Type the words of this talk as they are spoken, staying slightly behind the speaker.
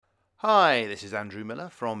Hi, this is Andrew Miller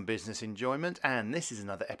from Business Enjoyment, and this is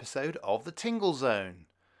another episode of the Tingle Zone.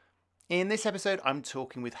 In this episode, I'm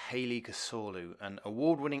talking with Hayley Kasorlu, an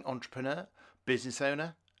award-winning entrepreneur, business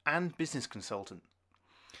owner, and business consultant.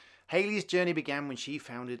 Hayley's journey began when she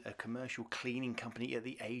founded a commercial cleaning company at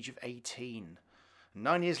the age of 18.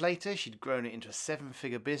 9 years later, she'd grown it into a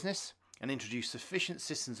seven-figure business and introduced sufficient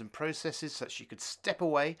systems and processes so that she could step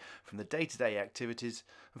away from the day-to-day activities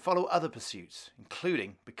and follow other pursuits,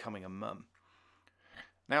 including becoming a mum.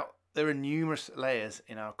 Now, there are numerous layers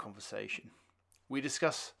in our conversation. We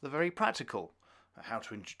discuss the very practical, how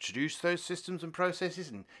to introduce those systems and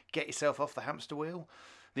processes and get yourself off the hamster wheel,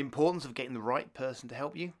 the importance of getting the right person to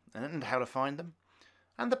help you and how to find them,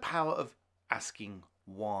 and the power of asking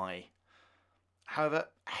why. However,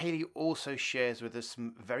 Hayley also shares with us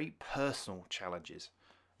some very personal challenges,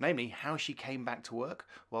 namely how she came back to work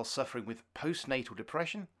while suffering with postnatal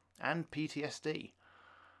depression and PTSD.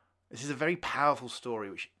 This is a very powerful story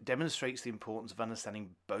which demonstrates the importance of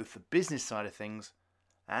understanding both the business side of things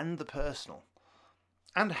and the personal,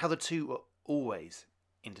 and how the two are always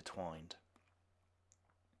intertwined.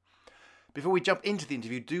 Before we jump into the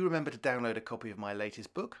interview, do remember to download a copy of my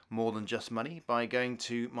latest book, More Than Just Money, by going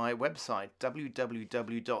to my website,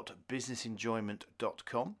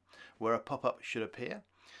 www.businessenjoyment.com, where a pop-up should appear.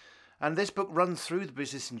 And this book runs through the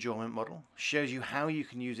business enjoyment model, shows you how you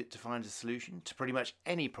can use it to find a solution to pretty much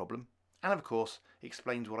any problem, and of course,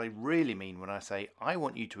 explains what I really mean when I say I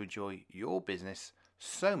want you to enjoy your business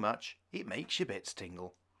so much it makes your bits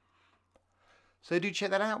tingle. So do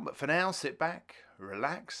check that out, but for now, sit back,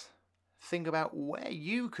 relax, think about where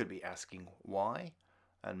you could be asking why,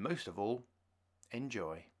 and most of all,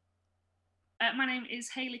 enjoy. My name is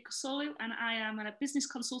Hayley Kasorlu, and I am a business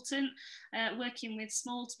consultant working with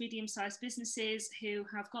small to medium-sized businesses who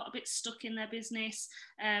have got a bit stuck in their business,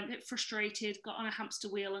 a bit frustrated, got on a hamster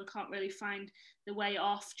wheel and can't really find the way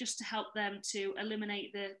off, just to help them to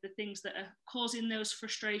eliminate the things that are causing those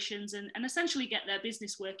frustrations and essentially get their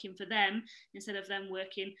business working for them instead of them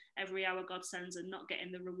working every hour God sends and not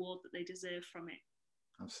getting the reward that they deserve from it.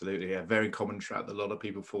 Absolutely, a very common trap that a lot of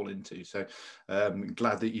people fall into. So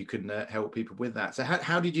glad that you can help people with that. So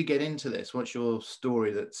how did you get into this? What's your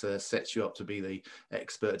story that sets you up to be the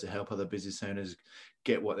expert to help other business owners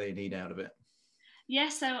get what they need out of it? Yeah,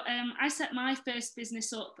 so I set my first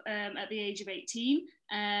business up at the age of 18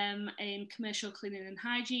 in commercial cleaning and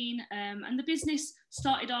hygiene. And the business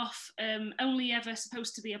started off only ever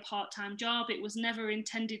supposed to be a part-time job. It was never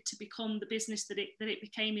intended to become the business that it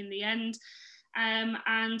became in the end. And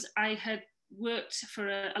I had worked for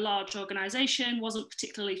a large organisation, wasn't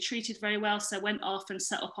particularly treated very well, so went off and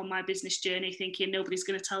set up on my business journey thinking nobody's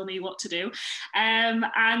going to tell me what to do. And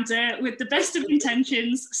with the best of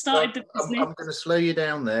intentions, started the business. I'm going to slow you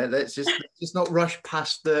down there. Let's just not rush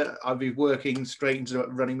past the I'll be working straight into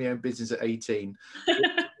running my own business at 18.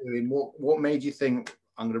 What made you think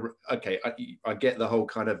I get the whole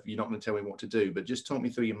kind of you're not going to tell me what to do, but just talk me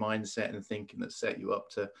through your mindset and thinking that set you up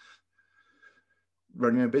to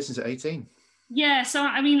running your own business at 18. Yeah, so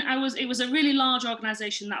I mean, it was a really large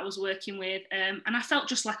organisation that I was working with, and I felt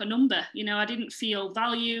just like a number. You know, I didn't feel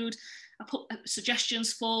valued. I put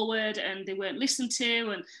suggestions forward and they weren't listened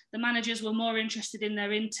to, and the managers were more interested in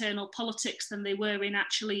their internal politics than they were in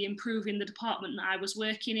actually improving the department that I was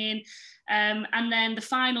working in. And then the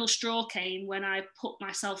final straw came when I put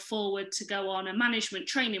myself forward to go on a management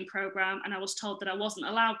training program, and I was told that I wasn't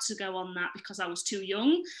allowed to go on that because I was too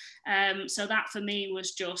young. So that for me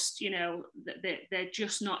was just, you know, they're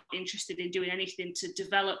just not interested in doing anything to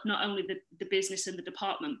develop not only the business and the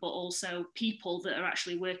department, but also people that are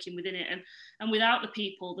actually working within it. And without the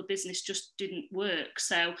people, the business just didn't work.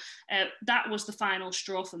 So that was the final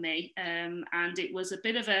straw for me. And it was a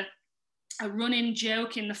bit of a running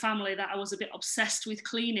joke in the family that I was a bit obsessed with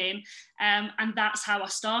cleaning, and that's how I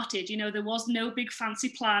started. You know, there was no big fancy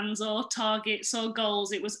plans or targets or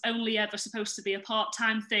goals. It was only ever supposed to be a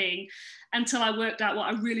part-time thing until I worked out what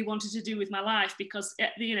I really wanted to do with my life, because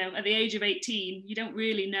at the age of 18 you don't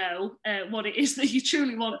really know what it is that you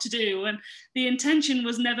truly want to do, and the intention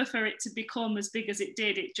was never for it to become as big as it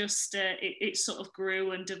did. It just it sort of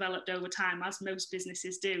grew and developed over time, as most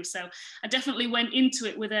businesses do. So I definitely went into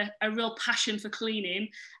it with a real passion for cleaning,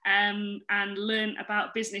 and learn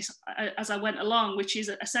about business as I went along, which is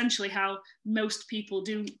essentially how most people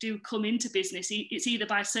do come into business. It's either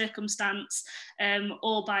by circumstance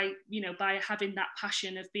or by having that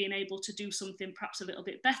passion of being able to do something perhaps a little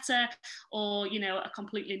bit better, or a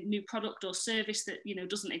completely new product or service that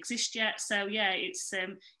doesn't exist yet. So yeah,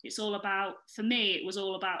 it's all about, for me it was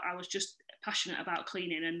all about, I was just passionate about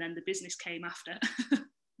cleaning, and then the business came after.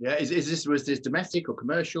 Yeah, was this domestic or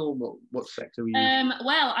commercial? What sector were you?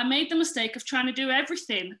 Well, I made the mistake of trying to do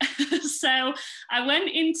everything. So I went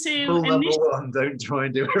into Rule number one: don't try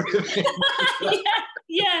and do everything.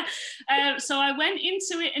 So I went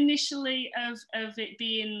into it initially of it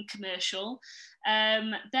being commercial.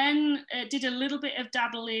 Then did a little bit of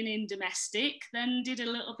dabbling in domestic. Then did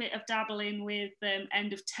a little bit of dabbling with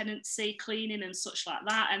end of tenancy cleaning and such like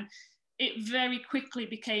that. And it very quickly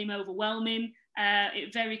became overwhelming.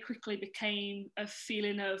 It very quickly became a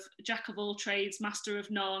feeling of jack of all trades, master of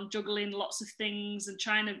none, juggling lots of things and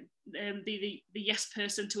trying to be the yes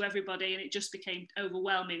person to everybody, and it just became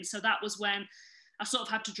overwhelming. So that was when I sort of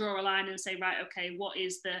had to draw a line and say, right, okay, what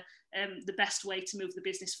is the best way to move the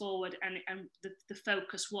business forward? And the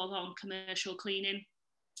focus was on commercial cleaning.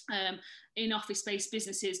 In office-based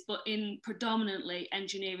businesses, but in predominantly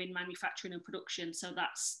engineering, manufacturing, and production. So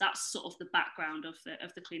that's sort of the background of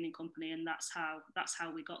the cleaning company, and that's how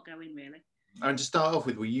we got going, really. And to start off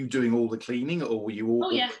with, were you doing all the cleaning, or were you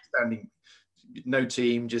all standing? No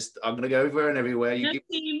team, just I'm going to go everywhere and everywhere.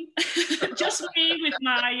 Team, just me with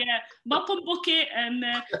my mop and bucket and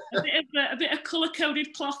a bit of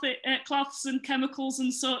colour-coded cloths and chemicals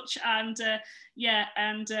and such, and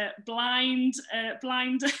blind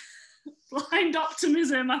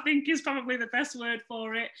optimism, I think, is probably the best word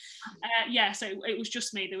for it. So it was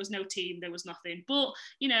just me. There was no team. There was nothing. But,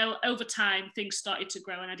 over time, things started to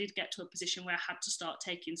grow, and I did get to a position where I had to start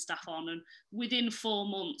taking staff on. And within 4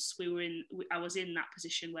 months, I was in that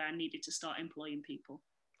position where I needed to start employing people.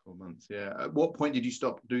 4 months, yeah. At what point did you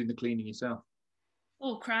stop doing the cleaning yourself?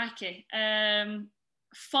 Oh, crikey.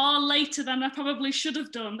 Far later than I probably should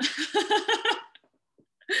have done.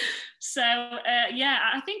 So,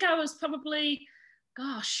 I think I was probably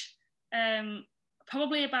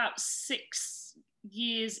about 6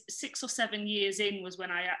 or 7 years in was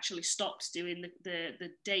when I actually stopped doing the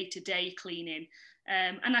day-to-day cleaning.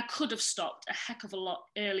 And I could have stopped a heck of a lot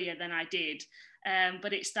earlier than I did.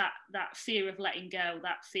 But it's that fear of letting go,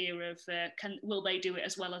 that fear of will they do it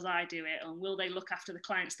as well as I do it, and will they look after the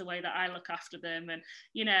clients the way that I look after them, and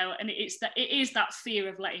it is that fear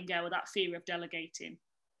of letting go, or that fear of delegating.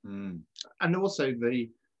 And also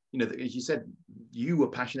as you said, you were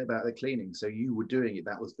passionate about the cleaning, so you were doing it.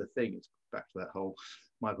 That was the thing. It's back to that whole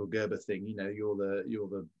Michael Gerber thing. You're the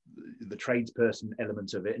tradesperson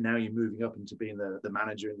element of it, and now you're moving up into being the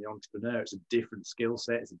manager and the entrepreneur. It's a different skill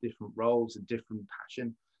set. It's a different role. It's a different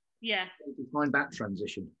passion. Yeah. How did you find that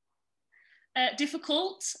transition?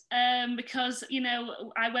 Difficult, because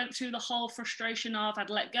I went through the whole frustration of I'd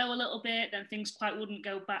let go a little bit, then things quite wouldn't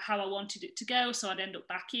go back how I wanted it to go, so I'd end up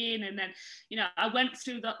back in, and then I went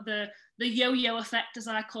through the yo-yo effect, as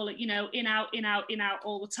I call it, in out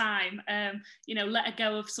all the time. Let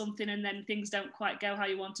go of something and then things don't quite go how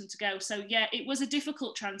you want them to go. So yeah, it was a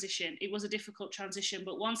difficult transition.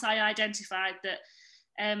 But once I identified that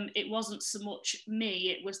it wasn't so much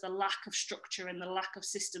me, it was the lack of structure and the lack of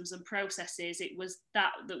systems and processes. It was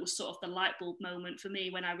that was sort of the light bulb moment for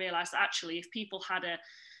me, when I realized that actually, if people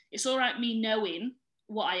it's all right me knowing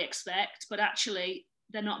what I expect, but actually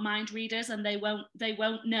they're not mind readers, and they won't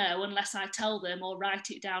know unless I tell them or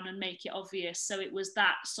write it down and make it obvious. So it was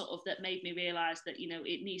that sort of that made me realize that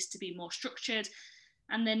it needs to be more structured,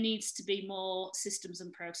 and there needs to be more systems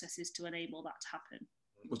and processes to enable that to happen.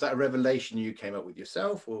 Was that a revelation you came up with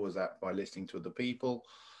yourself, or was that by listening to other people?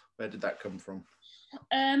 Where did that come from?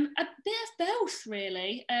 A bit of both,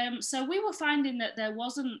 really. So we were finding that there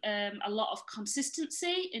wasn't a lot of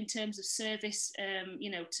consistency in terms of service,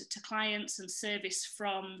 to clients, and service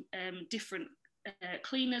from different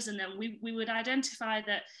cleaners. And then we would identify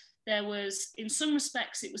that there was, in some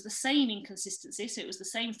respects, it was the same inconsistency. So it was the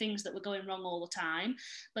same things that were going wrong all the time.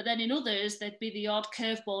 But then in others, there'd be the odd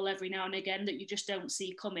curveball every now and again that you just don't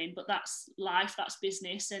see coming. But that's life, that's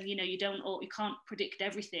business. And, you can't predict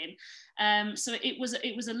everything. So it was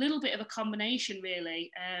a little bit of a combination,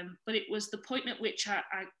 really. But it was the point at which I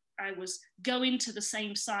was going to the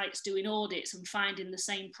same sites, doing audits and finding the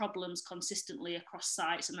same problems consistently across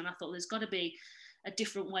sites. And then I thought, there's got to be a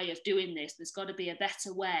different way of doing this. There's got to be a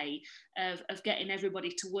better way of getting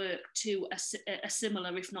everybody to work to a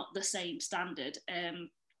similar, if not the same standard.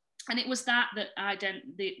 And it was that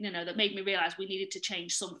that made me realize we needed to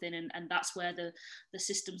change something, and that's where the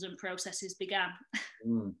systems and processes began.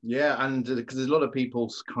 Yeah, and because there's a lot of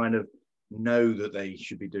people kind of know that they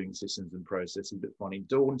should be doing systems and processes, but find it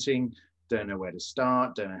daunting, don't know where to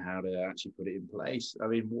start, don't know how to actually put it in place. I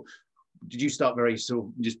mean, did you start very sort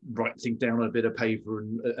of just write things down on a bit of paper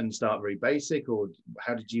and start very basic, or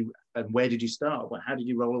how did you, and where did you start? How did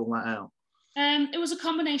you roll all that out? It was a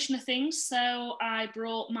combination of things. So I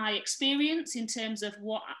brought my experience in terms of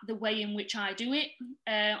what the way in which I do it.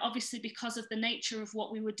 Obviously, because of the nature of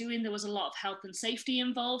what we were doing, there was a lot of health and safety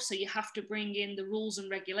involved. So you have to bring in the rules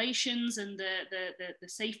and regulations and the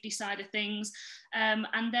safety side of things.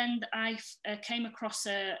 And then I came across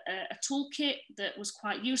a toolkit that was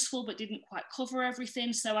quite useful but didn't quite cover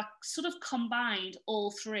everything. So I sort of combined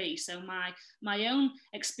all three. So my own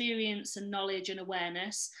experience and knowledge and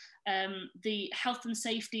awareness, the health and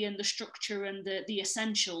safety and the structure and the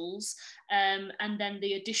essentials, and then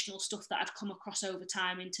the additional stuff that I'd come across over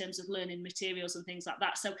time in terms of learning materials and things like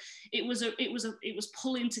that. So it was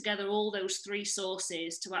pulling together all those three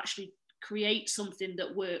sources to actually create something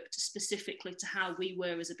that worked specifically to how we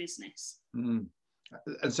were as a business. Mm.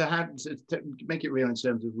 And so how to make it real in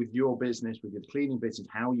terms of with your business, with your cleaning business,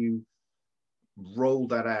 how you roll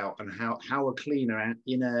that out, and how a cleaner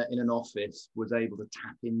in an office was able to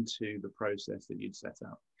tap into the process that you'd set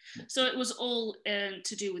out? So it was all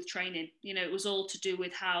to do with training. It was all to do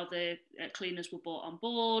with how the cleaners were brought on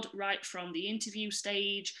board, right from the interview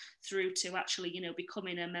stage through to actually,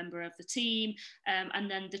 becoming a member of the team, and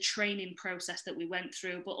then the training process that we went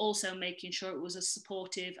through, but also making sure it was as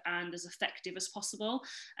supportive and as effective as possible.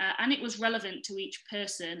 And it was relevant to each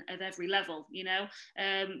person at every level.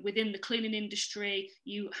 Within the cleaning industry,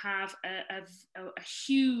 you have a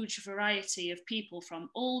huge variety of people from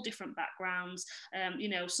all different backgrounds.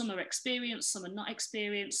 Some are experienced, some are not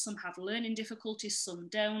experienced, some have learning difficulties, some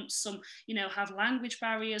don't, some, have language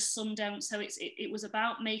barriers, some don't. So it was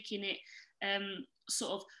about making it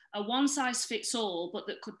sort of a one size fits all, but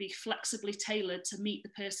that could be flexibly tailored to meet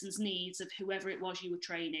the person's needs of whoever it was you were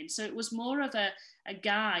training. So it was more of a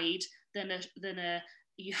guide than a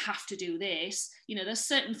you have to do this. There's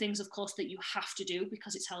certain things, of course, that you have to do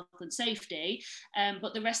because it's health and safety,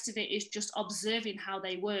 but the rest of it is just observing how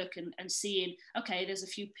they work and seeing, okay, there's a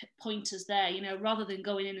few pointers there, rather than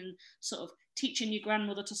going in and sort of teaching your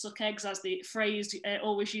grandmother to suck eggs, as the phrase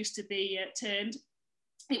always used to be termed.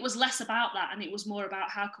 It was less about that, and it was more about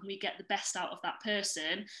how can we get the best out of that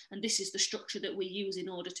person, and this is the structure that we use in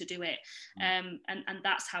order to do it. And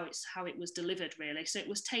that's how it was delivered, really. So it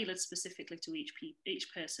was tailored specifically to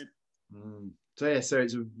each person. So it's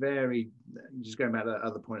a very, just going back to that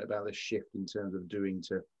other point about the shift in terms of doing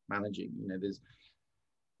to managing,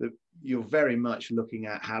 you're very much looking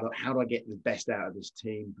at how do I get the best out of this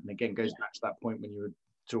team. And again, goes back to that point when you were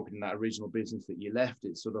talking that original business that you left.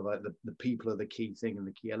 It's sort of like the people are the key thing and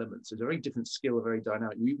the key elements. It's a very different skill, a very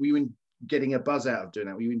dynamic. Were you getting a buzz out of doing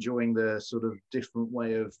that? Were you enjoying the sort of different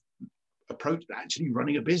way of approach, actually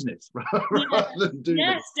running a business rather than doing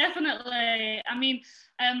Yes, definitely. I mean,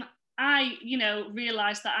 I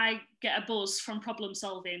realized that I get a buzz from problem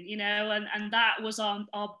solving, and that was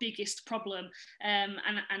our biggest problem. And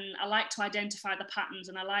I like to identify the patterns,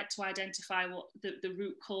 and I like to identify what the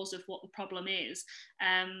root cause of what the problem is.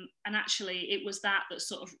 And actually it was that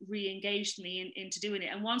sort of re-engaged me into doing it.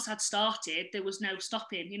 And once I'd started, there was no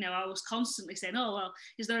stopping. I was constantly saying, oh, well,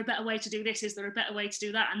 is there a better way to do this? Is there a better way to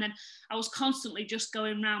do that? And then I was constantly just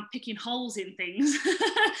going around picking holes in things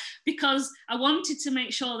because I wanted to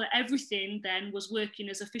make sure that everything then was working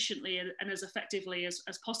as efficiently and as effectively as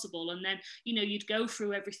possible. And then, you'd go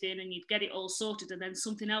through everything and you'd get it all sorted, and then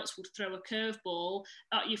something else would throw a curveball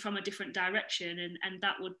at you from a different direction, and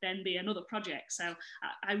that would then be another project. So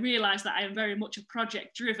I realised that I am very much a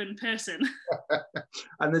project-driven person.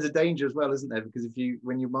 And there's a danger as well, isn't there? Because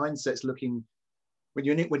when your mindset's looking, when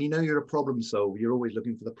you know you're a problem solver, you're always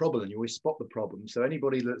looking for the problem, and you always spot the problem. So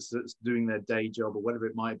anybody that's doing their day job or whatever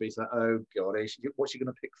it might be, it's like, oh God, what's she going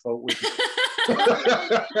to pick fault with?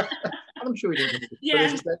 I'm sure you do.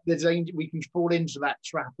 Yeah. There's we can fall into that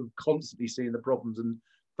trap of constantly seeing the problems and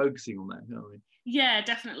focusing on that. You know what I mean? Yeah,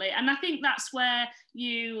 definitely. And I think that's where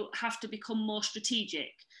you have to become more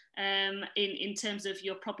strategic in terms of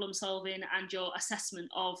your problem solving and your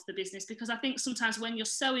assessment of the business, because I think sometimes when you're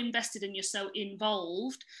so invested and you're so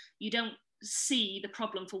involved, you don't see the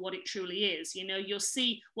problem for what it truly is. You'll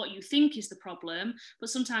see what you think is the problem, but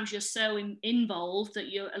sometimes you're so involved that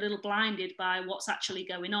you're a little blinded by what's actually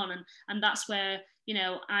going on, and that's where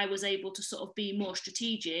I was able to sort of be more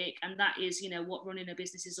strategic, and that is what running a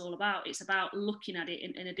business is all about. It's about looking at it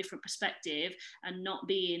in a different perspective and not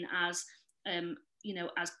being as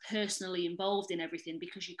as personally involved in everything,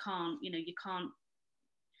 because you can't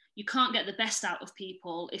get the best out of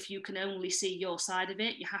people if you can only see your side of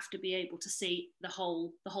it. You have to be able to see the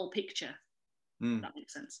whole picture. If that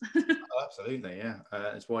makes sense. Oh, absolutely, yeah.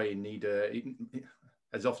 That's why you need,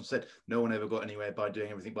 as often said, no one ever got anywhere by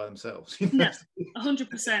doing everything by themselves. No,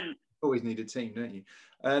 100%. Always need a team, don't you?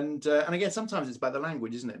 And again, sometimes it's about the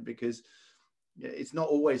language, isn't it? Because it's not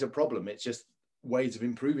always a problem. It's just ways of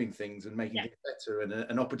improving things and making things better, and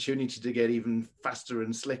an opportunity to get even faster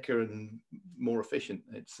and slicker and more efficient.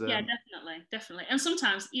 It's definitely. And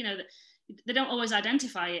sometimes, you know, they don't always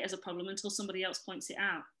identify it as a problem until somebody else points it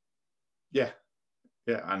out.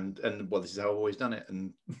 And well, this is how I've always done it,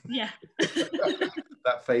 and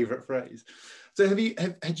that favorite phrase. So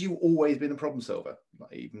had you always been a problem solver,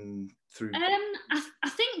 like even through I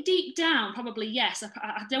think deep down probably yes.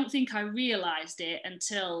 I don't think I realized it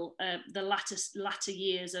until the latter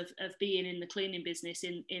years of being in the cleaning business,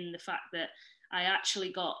 in the fact that I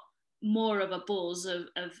actually got more of a buzz of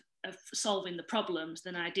solving the problems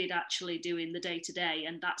than I did actually doing the day-to-day.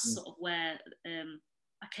 And that's sort of where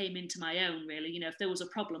I came into my own, really. You know, if there was a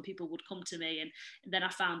problem, people would come to me, and then I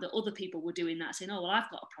found that other people were doing that, saying, oh, well,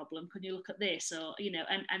 I've got a problem, can you look at this? Or, you know,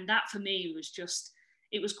 and that for me was just,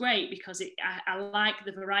 it was great, because I like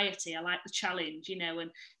the variety, I like the challenge, you know.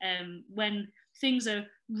 And when things are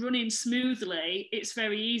running smoothly, it's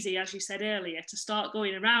very easy, as you said earlier, to start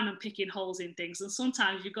going around and picking holes in things, and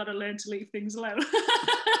sometimes you've got to learn to leave things alone.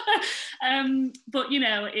 But you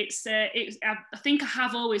know, I think I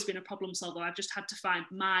have always been a problem solver. I've just had to find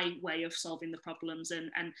my way of solving the problems,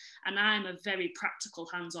 and I'm a very practical,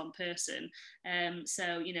 hands-on person.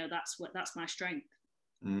 So you know, that's my strength.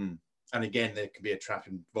 And again, there can be a trap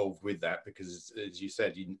involved with that, because as you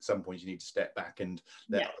said, at some point you need to step back and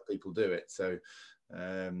let other people do it. So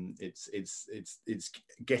it's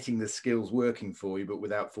getting the skills working for you, but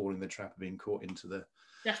without falling the trap of being caught into the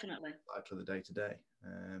day-to-day.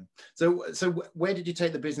 So where did you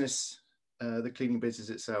take the business, the cleaning business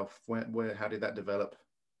itself? How did that develop?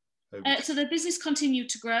 So the business continued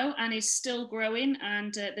to grow and is still growing,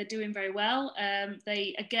 and they're doing very well.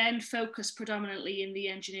 They again focus predominantly in the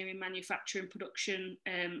engineering, manufacturing, production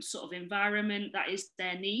sort of environment. That is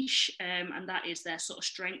their niche, and that is their sort of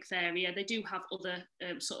strength area. They do have other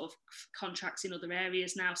sort of contracts in other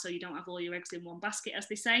areas now, so you don't have all your eggs in one basket, as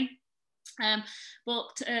they say.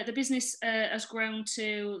 But the business has grown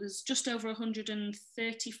to, there's just over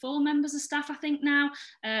 134 members of staff, I think, now.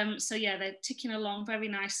 So yeah, they're ticking along very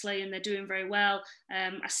nicely, and they're doing very well.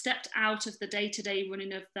 I stepped out of the day-to-day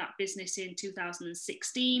running of that business in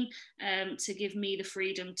 2016 to give me the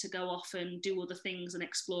freedom to go off and do other things and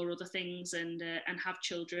explore other things, and have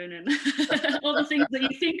children and all the things that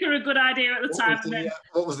you think are a good idea at the time.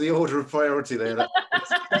 What was the order of priority there?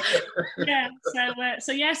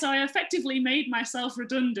 So I effectively made myself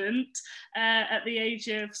redundant at the age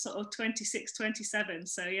of sort of 26, 27.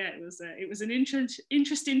 So yeah, it was an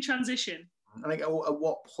interesting transition. I think, at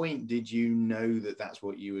what point did you know that that's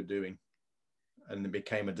what you were doing, and it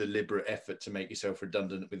became a deliberate effort to make yourself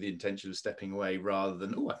redundant with the intention of stepping away, rather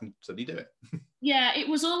than, I can suddenly do it? Yeah, it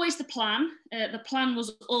was always the plan. The plan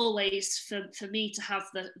was always for me to have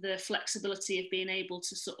the flexibility of being able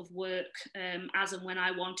to sort of work as and when I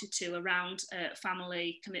wanted to, around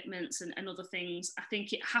family commitments and other things. I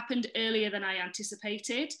think it happened earlier than I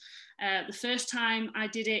anticipated. The first time I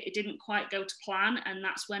did it, it didn't quite go to plan, and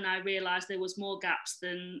that's when I realised there was more gaps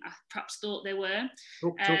than I perhaps thought there were.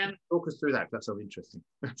 Talk us through that. That sounds interesting.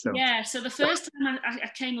 So the first time I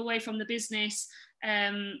came away from the business,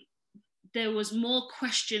 there was more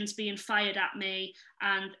questions being fired at me,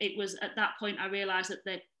 and it was at that point I realised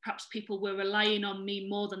that perhaps people were relying on me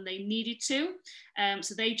more than they needed to.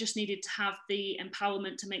 So they just needed to have the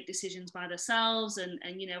empowerment to make decisions by themselves, and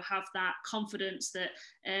you know, have that confidence that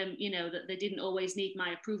you know, that they didn't always need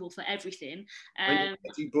my approval for everything.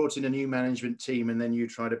 You brought in a new management team, and then you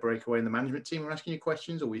try to break away, and the management team were asking you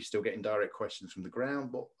questions, or were you still getting direct questions from the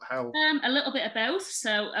ground? How? A little bit of both.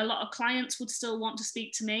 So a lot of clients would still want to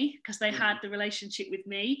speak to me because they had the relationship with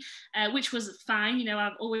me, which was fine. You know,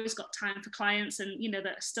 I've always got time for clients, and you know,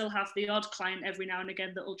 that still have the odd client every now and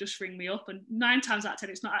again that will just ring me up, and 9 times out of 10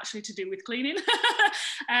 it's not actually to do with cleaning.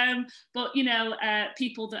 But you know,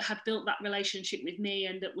 people that had built that relationship with me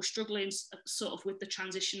and that were struggling sort of with the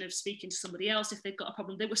transition of speaking to somebody else if they've got a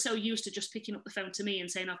problem, they were so used to just picking up the phone to me and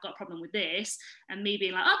saying, I've got a problem with this, and me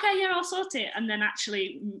being like, okay, yeah, I'll sort it, and then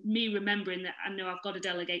actually me remembering that I know I've got to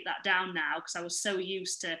delegate that down now, because I was so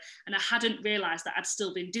used to, and I hadn't realised that I'd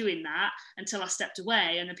still been doing that until I stepped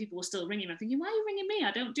away, and then people were still ringing me. I'm thinking, why are you ringing me?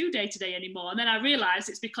 I don't do day-to-day anymore. And then I realised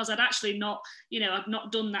it's because I'd actually not, you know, I've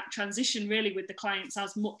not done that transition really with the clients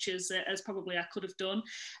as much as probably I could have done.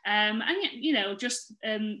 And you know, just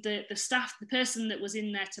the staff, the person that was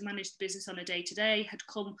in there to manage the business on a day-to-day had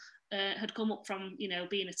come up from, you know,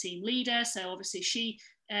 being a team leader. So obviously she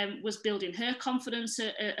was building her confidence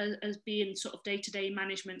as being sort of day-to-day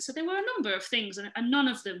management. So there were a number of things, and none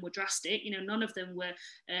of them were drastic. None of them were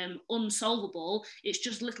unsolvable. It's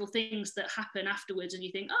just little things that happen afterwards, and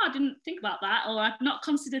you think, oh, I didn't think about that, or I've not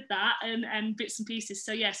considered that, and bits and pieces.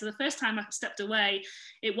 So yeah, so the first time I stepped away,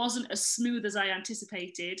 it wasn't as smooth as I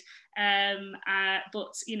anticipated,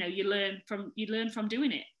 but you learn from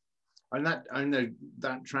doing it. And that, I know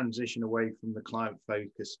that transition away from the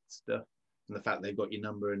client-focused stuff and the fact they've got your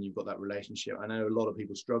number and you've got that relationship. I know a lot of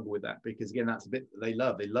people struggle with that because, again, that's a bit that they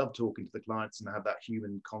love. They love talking to the clients and have that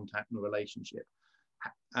human contact and relationship.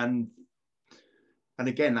 And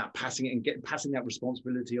again, that passing that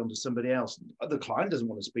responsibility onto somebody else. The client doesn't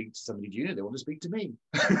want to speak to somebody junior; they want to speak to me.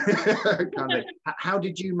 Kind of. How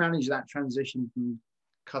did you manage that transition from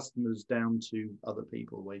customers down to other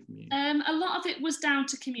people away from you? A lot of it was down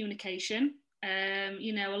to communication.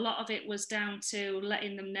 A lot of it was down to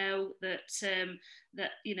letting them know that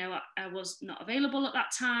I was not available at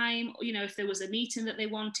that time. If there was a meeting that they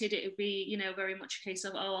wanted, it would be very much a case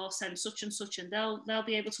of, oh, I'll send such and such, and they'll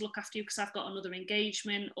be able to look after you because I've got another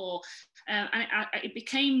engagement. Or and it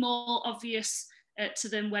became more obvious to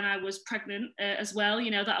them when I was pregnant as well.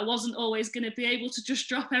 That I wasn't always going to be able to just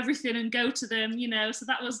drop everything and go to them. So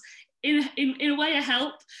that was in a way a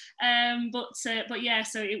help, but yeah,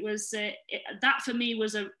 so it was that for me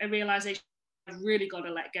was a realization. I've really got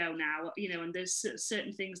to let go now, and there's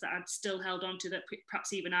certain things that I'd still held on to that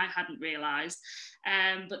perhaps even I hadn't realised.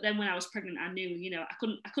 But then when I was pregnant, I knew,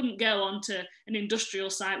 I couldn't go on to an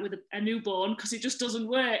industrial site with a newborn because it just doesn't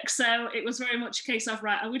work. So it was very much a case of,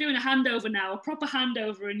 right, are we doing a handover now, a proper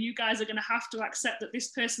handover, and you guys are going to have to accept that this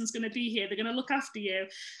person's going to be here, they're going to look after you.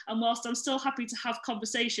 And whilst I'm still happy to have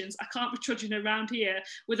conversations, I can't be trudging around here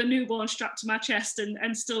with a newborn strapped to my chest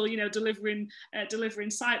and still, delivering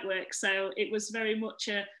site work. So it was very much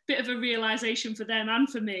a bit of a realization for them and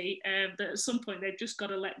for me that at some point they've just got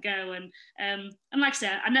to let go. And like I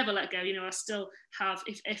said, I never let go. I still have,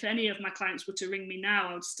 if any of my clients were to ring me now,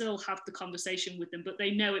 I would still have the conversation with them, but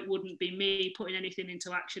they know it wouldn't be me putting anything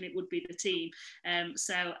into action, it would be the team.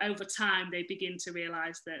 So over time they begin to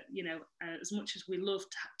realize that as much as we love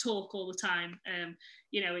to talk all the time,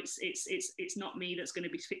 it's not me that's going to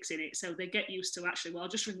be fixing it. So they get used to, actually, well, I'll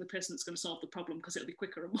just ring the person that's going to solve the problem because it'll be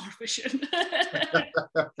quicker and more efficient.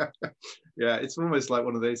 Yeah, it's almost like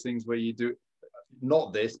one of those things where you do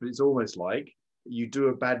not this, but it's almost like you do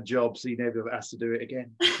a bad job so you never has to do it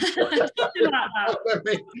again.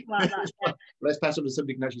 Let's pass on to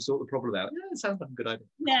somebody who can actually sort the problem out. Yeah, it sounds like a good idea.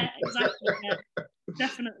 Yeah, exactly. Yeah.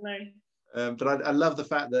 Definitely. But I love the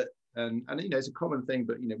fact that, and it's a common thing,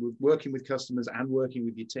 but we're working with customers and working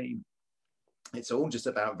with your team. It's all just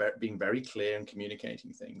about being very clear and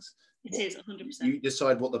communicating things. It is 100%. You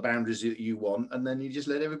decide what the boundaries that you want, and then you just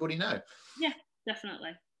let everybody know. Yeah,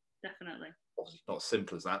 definitely. Obviously not as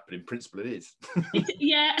simple as that, but in principle it is.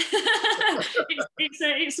 Yeah,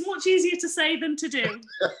 it's much easier to say than to do.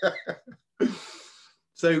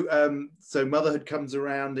 So motherhood comes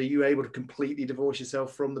around. Are you able to completely divorce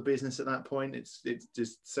yourself from the business at that point? It's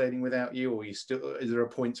just sailing without you, or is there a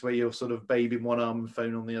point where you're sort of babe in one arm and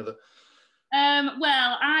phone on the other?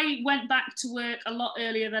 Well, I went back to work a lot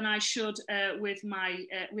earlier than I should with my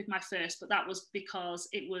first, but that was because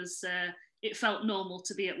it felt normal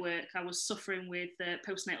to be at work. I was suffering with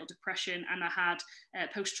postnatal depression, and I had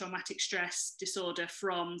post-traumatic stress disorder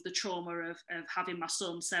from the trauma of having my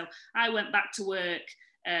son. So I went back to work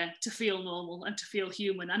to feel normal and to feel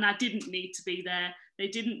human, and I didn't need to be there. They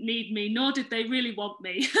didn't need me, nor did they really want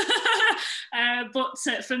me. But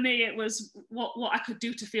for me, it was what I could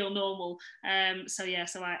do to feel normal. So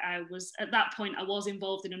I was, at that point, I was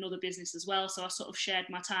involved in another business as well. So I sort of shared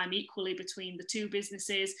my time equally between the two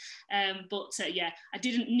businesses. But I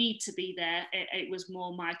didn't need to be there. It was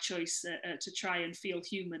more my choice to try and feel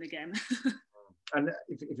human again. And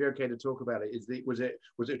if you're okay to talk about it, was it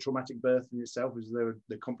a traumatic birth in itself? Was there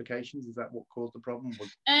the complications? Is that what caused the problem?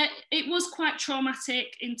 It was quite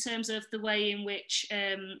traumatic in terms of the way in which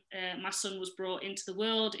my son was brought into the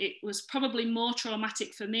world. It was probably more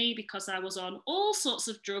traumatic for me because I was on all sorts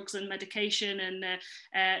of drugs and medication, and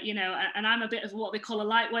and I'm a bit of what they call a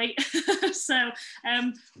lightweight. So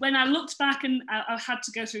when I looked back, and I had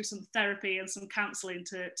to go through some therapy and some counselling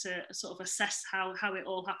to sort of assess how it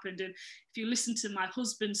all happened. And if you listen to my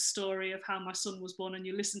husband's story of how my son was born and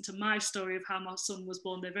you listen to my story of how my son was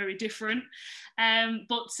born, they're very different.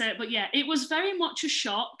 But yeah, it was very much a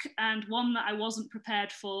shock, and one that I wasn't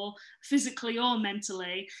prepared for physically or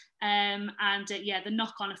mentally. The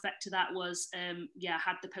knock-on effect to that was, I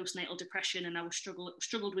had the postnatal depression, and I was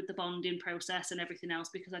struggled with the bonding process and everything else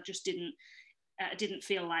because I just didn't didn't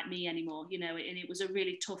feel like me anymore, you know, and it was a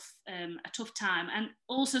really tough time, and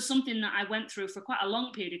also something that I went through for quite a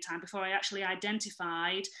long period of time before I actually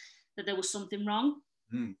identified that there was something wrong.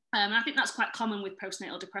 I think that's quite common with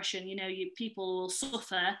postnatal depression. You know, people will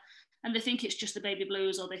suffer and they think it's just the baby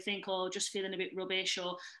blues, or they think, oh, just feeling a bit rubbish,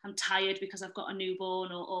 or I'm tired because I've got a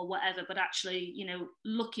newborn, or whatever. But actually, you know,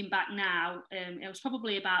 looking back now, it was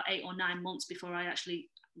probably about 8 or 9 months before I actually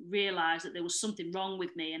realized that there was something wrong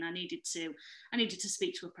with me, and I needed to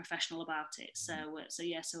speak to a professional about it. So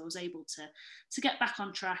I was able to get back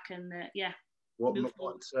on track, and what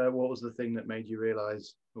was the thing that made you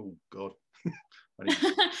realize, oh God?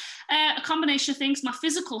 A combination of things. My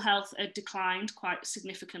physical health had declined quite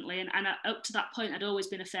significantly, and up to that point I'd always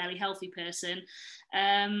been a fairly healthy person,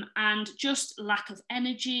 and just lack of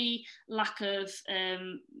energy, lack of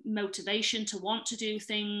motivation to want to do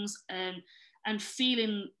things, and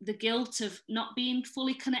feeling the guilt of not being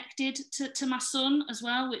fully connected to my son as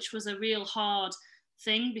well, which was a real hard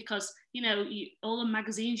thing, because, you know, all the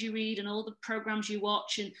magazines you read and all the programs you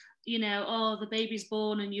watch, and, you know, oh, the baby's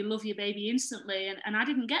born and you love your baby instantly. And I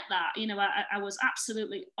didn't get that. You know, I was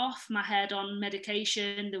absolutely off my head on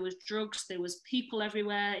medication. There was drugs, there was people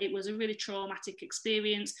everywhere. It was a really traumatic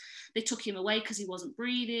experience. They took him away because he wasn't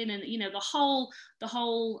breathing. And, you know, the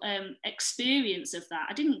whole experience of that,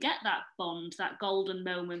 I didn't get that bond, that golden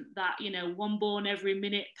moment, that, you know, one born every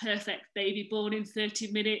minute, perfect baby born in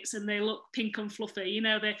 30 minutes and they look pink and fluffy. You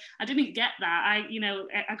know, I didn't get that.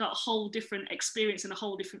 I got a whole different experience and a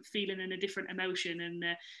whole different feeling and a different emotion, and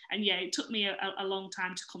yeah, it took me a long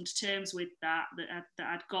time to come to terms with that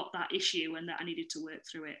I'd got that issue and that I needed to work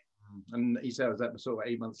through it. And you said, was that sort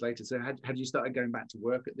of 8 months later? So had you started going back to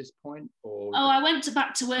work at this point, or? Oh, I went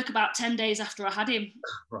back to work about 10 days after I had him.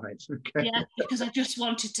 Right. Okay. Yeah, because I just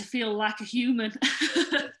wanted to feel like a human.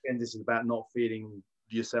 And this is about not feeling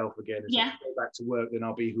yourself again. Yeah. Go back to work, then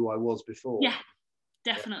I'll be who I was before. Yeah.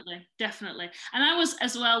 Definitely. And I was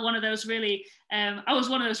as well one of those really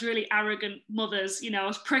arrogant mothers. You know, I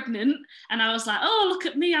was pregnant and I was like, oh, look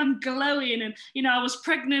at me, I'm glowing. And, you know, I was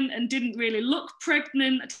pregnant and didn't really look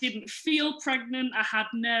pregnant. I didn't feel pregnant. I had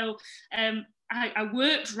no, I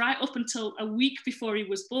worked right up until a week before he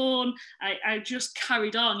was born. I just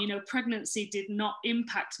carried on. You know, pregnancy did not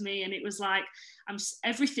impact me. And it was like,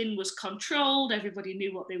 everything was controlled. Everybody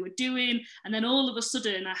knew what they were doing. And then all of a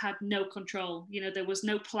sudden I had no control. You know, there was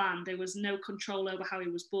no plan. There was no control over how he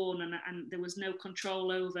was born, and there was no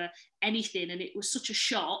control over anything. And it was such a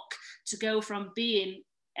shock to go from being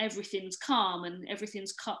everything's calm and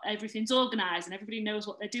everything's organized and everybody knows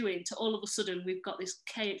what they're doing, to all of a sudden we've got this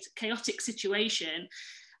chaotic situation.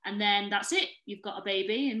 And then that's it, you've got a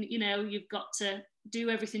baby, and, you know, you've got to do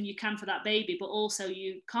everything you can for that baby, but also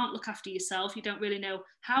you can't look after yourself. You don't really know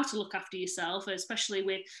how to look after yourself, especially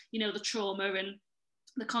with, you know, the trauma and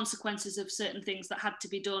the consequences of certain things that had to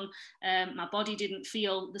be done. My body didn't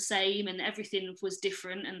feel the same, and everything was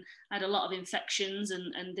different, and I had a lot of infections,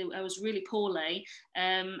 and I was really poorly,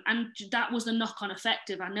 and that was the knock-on effect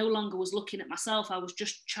of I no longer was looking at myself. I was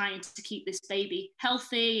just trying to keep this baby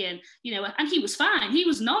healthy, and, you know, and he was fine. He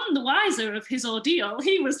was none the wiser of his ordeal.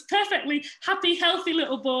 He was perfectly happy, healthy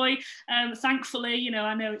little boy, thankfully. You know,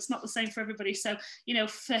 I know it's not the same for everybody, so, you know,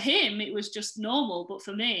 for him it was just normal, but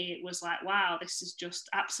for me it was like, wow, this is just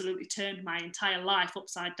absolutely turned my entire life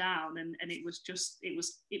upside down, and it was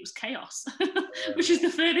chaos. Which is the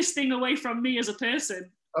furthest thing away from me as a person.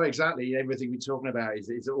 Oh, exactly. Everything we're talking about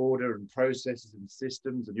is order and processes and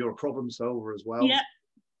systems, and you're a problem solver as well. Yeah.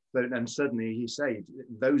 So, and suddenly you say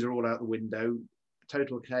those are all out the window,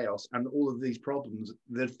 total chaos, and all of these problems,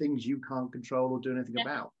 the things you can't control or do anything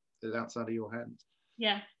about, is outside of your hands.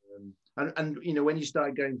 Yeah. And you know, when you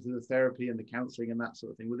started going through the therapy and the counselling and that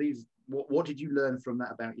sort of thing, were these, what did you learn from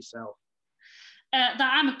that about yourself? That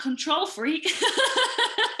I'm a control freak,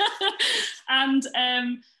 and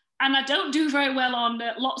I don't do very well on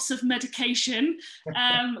lots of medication,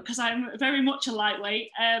 because I'm very much a lightweight.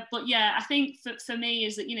 But yeah, I think for me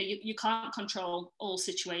is that, you know, you can't control all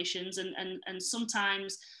situations, and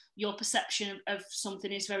sometimes your perception of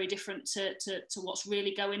something is very different to what's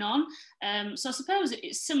really going on. So I suppose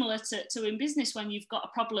it's similar to in business, when you've got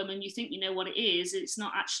a problem and you think you know what it is. It's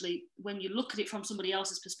not actually, when you look at it from somebody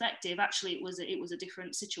else's perspective, actually it was a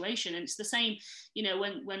different situation. And it's the same, you know,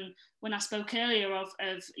 when I spoke earlier of,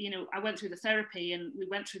 you know, I went through the therapy and we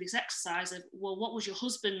went through this exercise of, well, what was your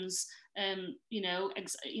husband's turn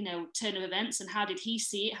of events, and how did he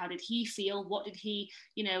see it, how did he feel, what did he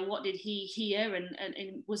hear, and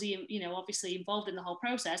was he obviously involved in the whole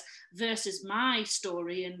process, versus my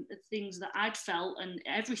story and the things that I'd felt and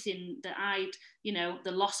everything that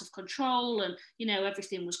the loss of control, and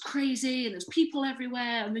everything was crazy and there's people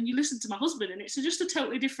everywhere. And then you listen to my husband and it's just a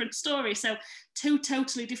totally different story. So two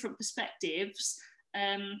totally different perspectives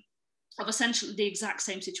of essentially the exact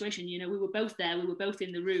same situation. We were both there, we were both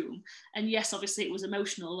in the room, and yes, obviously it was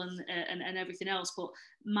emotional and everything else, but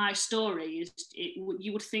my story is,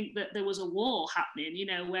 you would think that there was a war happening,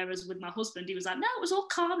 whereas with my husband, he was like, no, it was all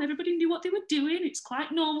calm, everybody knew what they were doing, it's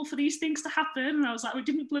quite normal for these things to happen. And I was like, we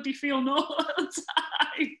didn't bloody feel normal at the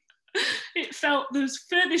time. It felt the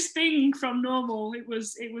furthest thing from normal. It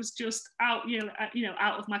was just out,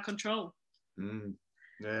 out of my control.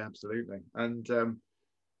 Yeah, absolutely. And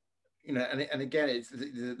and again, it's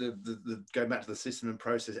the going back to the system and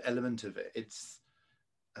process element of it. It's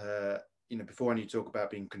before, when you talk about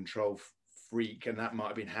being control freak, and that might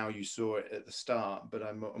have been how you saw it at the start, but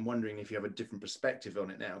I'm wondering if you have a different perspective on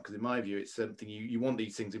it now, because in my view, it's something you want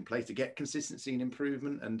these things in place to get consistency and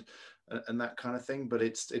improvement and that kind of thing. But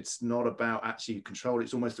it's not about actually control.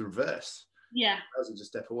 It's almost the reverse. Yeah, it allows you to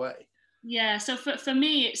step away. Yeah. So for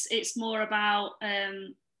me, it's more about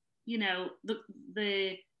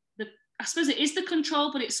I suppose it is the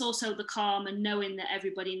control, but it's also the calm and knowing that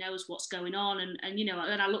everybody knows what's going on. And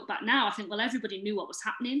when I look back now, I think, well, everybody knew what was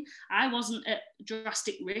happening. I wasn't at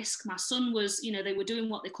drastic risk. My son was, they were doing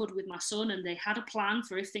what they could with my son, and they had a plan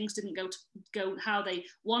for if things didn't go how they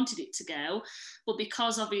wanted it to go. But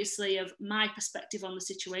because obviously of my perspective on the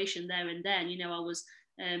situation there and then, I was,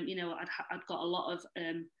 I'd got a lot of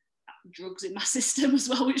drugs in my system as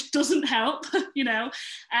well, which doesn't help,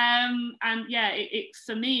 and yeah, it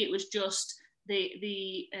for me, it was just the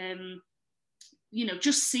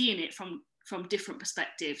just seeing it from different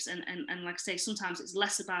perspectives, and like I say, sometimes it's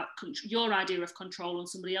less about your idea of control, and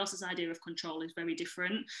somebody else's idea of control is very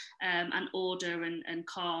different, and order and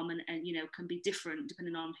calm and can be different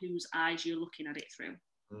depending on whose eyes you're looking at it through.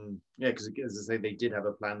 Yeah, because as I say, they did have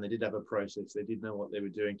a plan, they did have a process, they did know what they were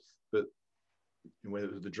doing, but whether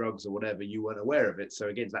it was the drugs or whatever, you weren't aware of it. So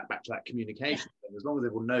again, it's back to that communication. Yeah. As long as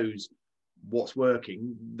everyone knows what's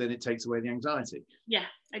working, then it takes away the anxiety. Yeah,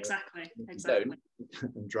 exactly.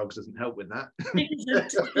 And drugs doesn't help with that.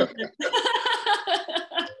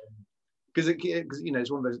 Because it's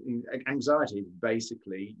one of those, anxiety,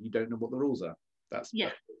 basically, you don't know what the rules are. That's what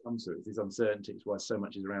it comes to. It's this uncertainty. It's why so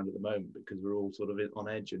much is around at the moment, because we're all sort of on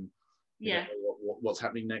edge and what's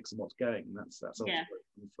happening next and what's going. And that's where it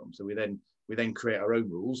comes from. So we then create our own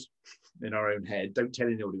rules in our own head, don't tell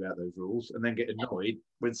anybody about those rules, and then get annoyed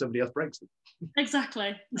when somebody else breaks them.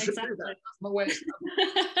 Exactly. That's my way.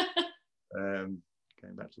 Going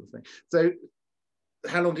back to the thing. So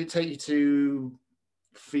how long did it take you to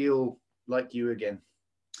feel like you again?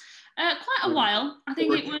 Quite a while. I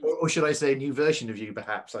think it was, or should I say a new version of you,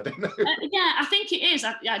 perhaps? I don't know. Yeah, I think it is.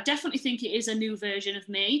 I definitely think it is a new version of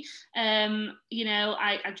me. I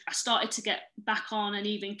started to get back on an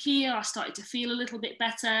even keel. I started to feel a little bit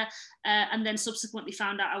better, and then subsequently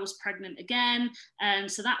found out I was pregnant again.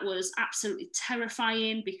 So that was absolutely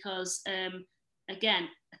terrifying because, again,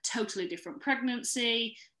 a totally different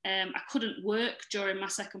pregnancy. I couldn't work during my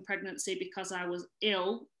second pregnancy because I was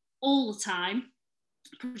ill all the time.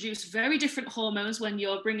 Produce very different hormones when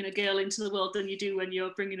you're bringing a girl into the world than you do when you're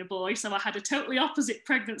bringing a boy. So I had a totally opposite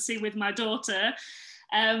pregnancy with my daughter.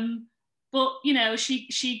 But,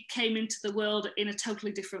 she came into the world in a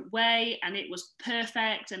totally different way, and it was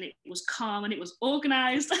perfect, and it was calm, and it was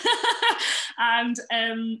organized. and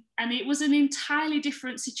it was an entirely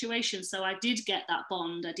different situation. So I did get that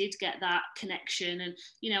bond, I did get that connection, and,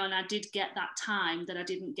 and I did get that time that I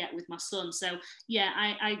didn't get with my son. So yeah,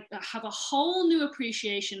 I have a whole new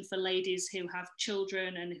appreciation for ladies who have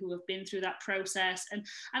children and who have been through that process. And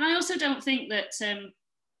I also don't think that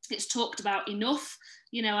it's talked about enough.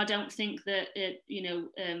 I don't think that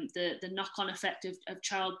the knock-on effect of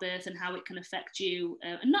childbirth and how it can affect you,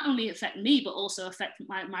 and not only affect me, but also affect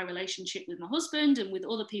my relationship with my husband and with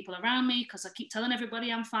other people around me, because I keep telling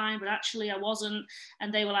everybody I'm fine, but actually I wasn't.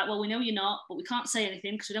 And they were like, well, we know you're not, but we can't say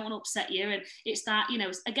anything because we don't want to upset you. And it's that,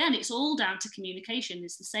 again, it's all down to communication.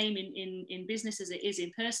 It's the same in business as it is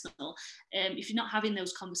in personal. If you're not having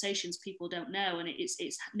those conversations, people don't know. And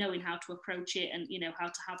it's knowing how to approach it and, how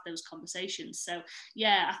to have those conversations. So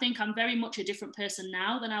yeah, I think I'm very much a different person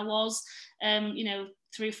now than I was,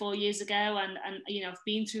 3 or 4 years ago. And I've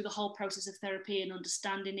been through the whole process of therapy and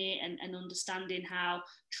understanding it and understanding how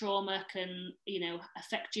trauma can,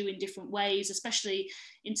 affect you in different ways, especially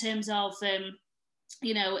in terms of,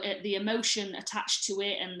 you know, the emotion attached to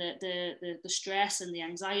it, and the stress and the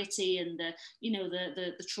anxiety and the, you know,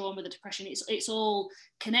 the trauma, the depression, it's all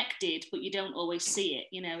connected, but you don't always see it.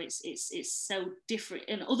 You know, it's so different,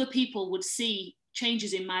 and other people would see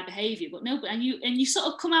changes in my behavior, but no, and you sort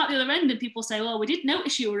of come out the other end and people say, well, we did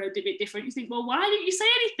notice you were a bit different. You think, well, why didn't you say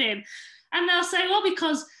anything? And they'll say, well,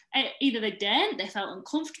 because either they felt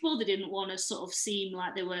uncomfortable, they didn't want to sort of seem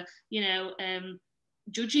like they were, you know,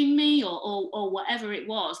 judging me, or whatever it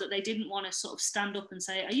was, that they didn't want to sort of stand up and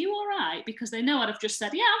say, are you all right? Because they know I'd have just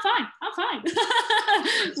said, yeah, I'm fine.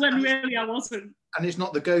 When really I wasn't. And it's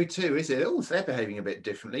not the go-to, is it? Oh, they're behaving a bit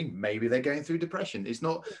differently. Maybe they're going through depression. It's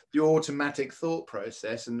not the automatic thought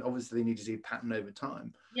process, and obviously they need to see a pattern over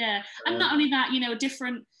time. Yeah, and not only that, you know,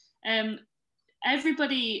 different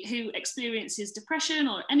everybody who experiences depression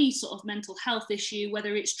or any sort of mental health issue,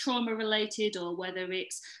 whether it's trauma related or whether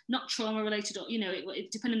it's not trauma related, or, you know,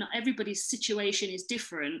 depending on everybody's situation is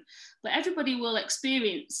different, but everybody will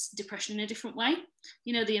experience depression in a different way.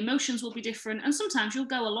 You know, the emotions will be different, and sometimes you'll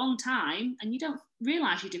go a long time and you don't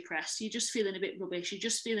realize you're depressed. You're just feeling a bit rubbish, you're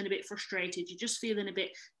just feeling a bit frustrated, you're just feeling a bit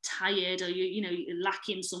tired, or you know, you're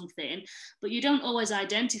lacking something, but you don't always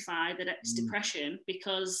identify that it's depression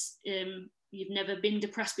because you've never been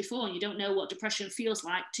depressed before and you don't know what depression feels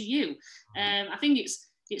like to you. I think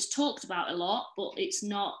it's talked about a lot, but it's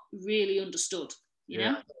not really understood, you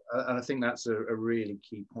know? And I think that's a really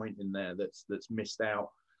key point in there that's missed out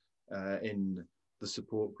in the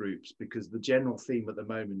support groups, because the general theme at the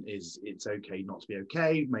moment is it's okay not to be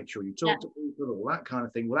okay, make sure you talk to people, all that kind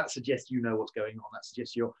of thing. Well, that suggests you know what's going on. That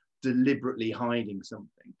suggests you're deliberately hiding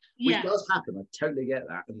something, which does happen. I totally get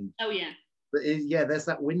that. And but there's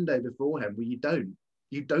that window beforehand where you don't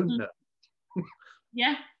know.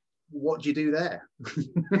 Yeah. What do you do there?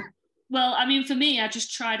 Well, I mean, for me, I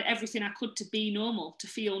just tried everything I could to be normal, to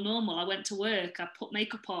feel normal. I went to work, I put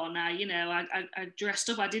makeup on, I dressed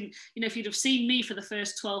up. I didn't, you know, if you'd have seen me for the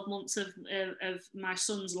first 12 months of my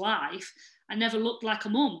son's life, I never looked like a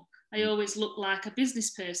mum. I always looked like a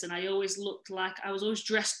business person. I always looked like I was always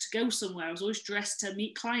dressed to go somewhere. I was always dressed to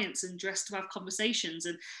meet clients and dressed to have conversations.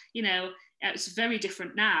 And, you know, it's very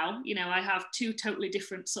different now. You know, I have two totally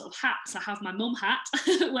different sort of hats. I have my mum hat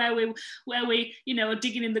where we, you know, are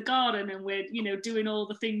digging in the garden and we're, you know, doing all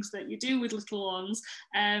the things that you do with little ones,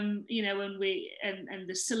 you know, and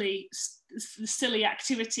the silly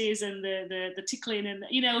activities and the tickling and,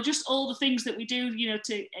 you know, just all the things that we do, you know,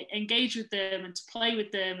 to engage with them and to play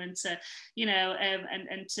with them and to, you know,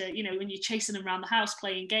 and to, you know, when you're chasing them around the house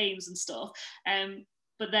playing games and stuff.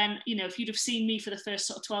 But then, you know, if you'd have seen me for the first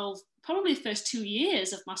sort of probably the first 2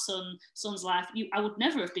 years of my son's life, I would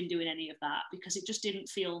never have been doing any of that because it just didn't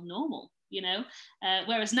feel normal, you know.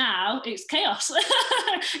 Whereas now it's chaos.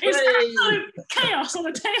 It's absolute chaos on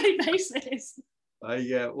a daily basis.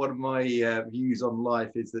 One of my views on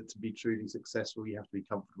life is that to be truly successful, you have to be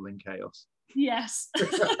comfortable in chaos. Yes.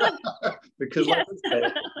 Because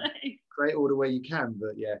create order where you can,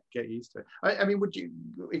 but get used to it. I mean, would you,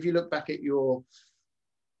 if you look back at your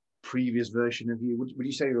previous version of you, would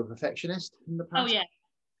you say you're a perfectionist in the past? Oh yeah,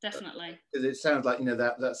 definitely. Because it sounds like, you know,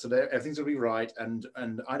 that sort of everything's gonna be right, and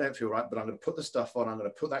I don't feel right, but I'm gonna put the stuff on, I'm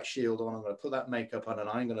gonna put that shield on, I'm gonna put that makeup on, and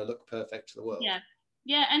I'm gonna look perfect to the world.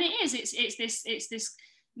 Yeah, and it is. It's this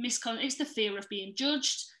it's the fear of being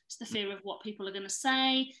judged. It's the fear of what people are going to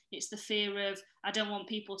say. It's the fear of, I don't want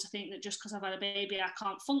people to think that just because I've had a baby, I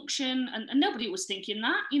can't function. And nobody was thinking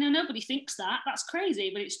that, you know, nobody thinks that. That's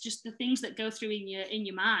crazy, but it's just the things that go through in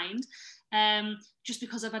your mind. Just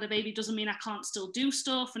because I've had a baby doesn't mean I can't still do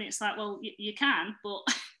stuff. And it's like, well, you can, but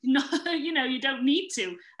no, you know, you don't need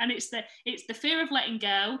to. And it's the fear of letting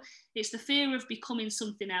go. It's the fear of becoming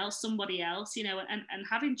something else, somebody else, you know, and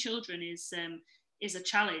having children is a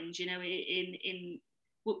challenge, you know, in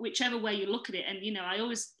whichever way you look at it. And, you know, I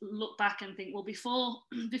always look back and think, well,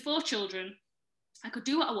 before children, I could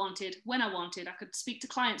do what I wanted, when I wanted. I could speak to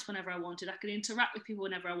clients whenever I wanted. I could interact with people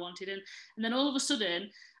whenever I wanted. And then all of a sudden,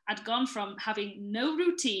 I'd gone from having no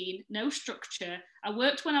routine, no structure. I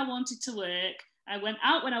worked when I wanted to work. I went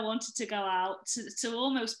out when I wanted to go out, to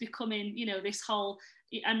almost becoming, you know, this whole,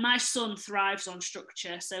 and my son thrives on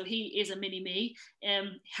structure. So he is a mini me. He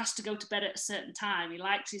has to go to bed at a certain time. He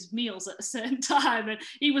likes his meals at a certain time. And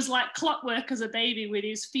he was like clockwork as a baby with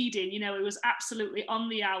his feeding. You know, it was absolutely on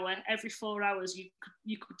the hour. Every 4 hours,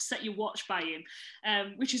 you could set your watch by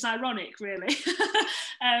him, which is ironic, really.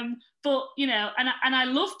 But, you know, and I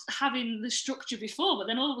loved having the structure before, but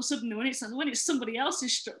then all of a sudden when it's somebody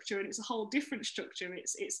else's structure and it's a whole different structure,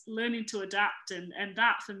 it's learning to adapt. And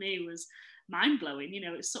that for me was mind-blowing. You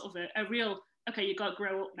know, it's sort of a real okay, you've got to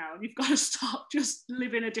grow up now and you've got to stop just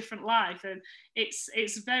living a different life. And it's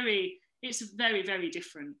very, very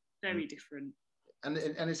different, very different. And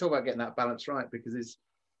it's all about getting that balance right, because it's,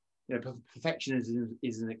 you know, perfectionism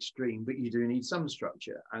is an extreme, but you do need some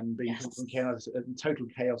structure, and being total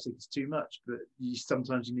chaos is too much, but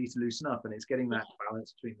sometimes you need to loosen up, and it's getting that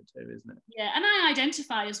balance between the two, isn't it? Yeah, and I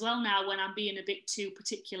identify as well now when I'm being a bit too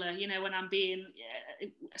particular, you know, when I'm being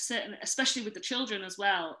certain, especially with the children as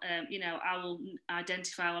well, you know, I will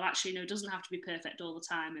identify, well, actually, no, it doesn't have to be perfect all the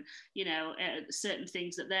time. And, you know, certain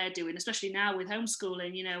things that they're doing, especially now with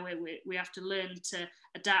homeschooling, you know, we have to learn to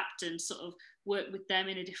adapt and sort of work with them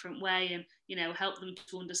in a different way, and, you know, help them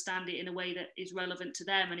to understand it in a way that is relevant to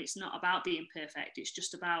them. And it's not about being perfect, it's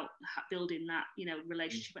just about building that, you know,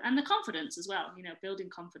 relationship and the confidence as well. You know, building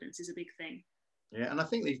confidence is a big thing. Yeah, and I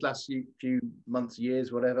think these last few months,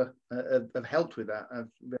 years, whatever, have helped with that. I've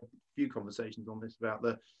had a few conversations on this about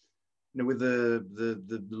the, you know, with the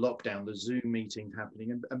lockdown, the Zoom meetings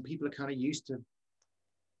happening, and people are kind of used to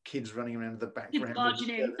kids running around in the background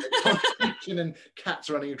and cats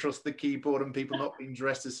running across the keyboard, and people not being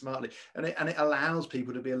dressed as smartly, and it allows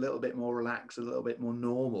people to be a little bit more relaxed, a little bit more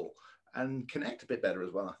normal, and connect a bit better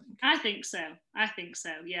as well, I think so.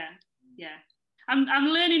 Yeah. I'm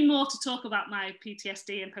learning more to talk about my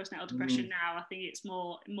PTSD and postnatal depression now. I think it's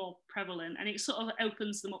more prevalent, and it sort of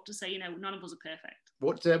opens them up to say, you know, none of us are perfect.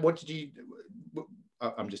 What did you,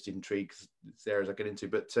 I'm just intrigued, it's areas I get into,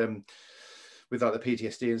 but with like the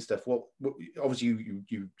PTSD and stuff, what obviously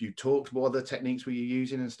you talked, what other techniques were you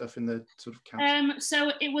using and stuff in the sort of counseling?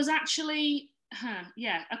 So it was actually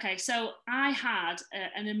so I had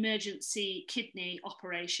an emergency kidney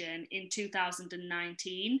operation in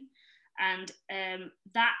 2019, and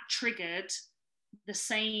that triggered the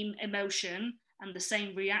same emotion and the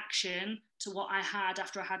same reaction to what I had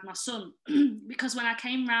after I had my son. Because when I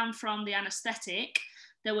came round from the anaesthetic,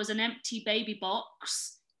 there was an empty baby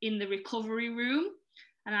box in the recovery room,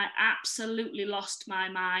 and I absolutely lost my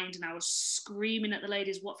mind, and I was screaming at the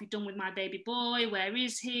ladies, what have you done with my baby boy? Where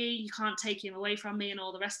is he? You can't take him away from me, and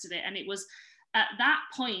all the rest of it. And it was at that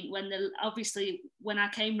point when when I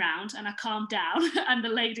came round and I calmed down and the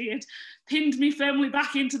lady had pinned me firmly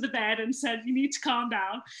back into the bed and said, you need to calm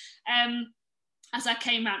down. As I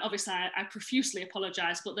came round, obviously I profusely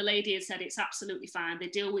apologised, but the lady had said, it's absolutely fine. They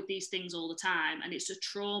deal with these things all the time, and it's a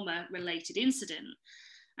trauma-related incident.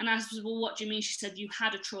 And I said, well, what do you mean? She said, you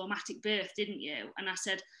had a traumatic birth, didn't you? And I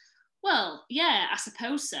said, well, yeah, I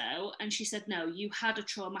suppose so. And she said, no, you had a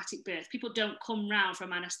traumatic birth. People don't come round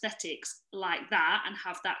from anaesthetics like that and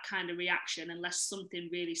have that kind of reaction unless something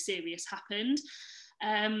really serious happened.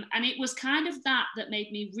 And it was kind of that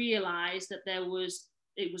made me realise that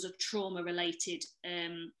it was a trauma-related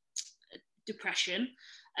depression,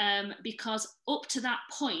 because up to that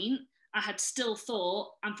point, I had still thought,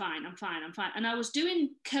 I'm fine. And I was doing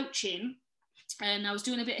coaching and I was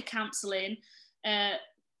doing a bit of counselling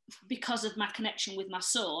because of my connection with my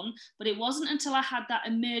son. But it wasn't until I had that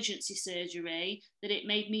emergency surgery that it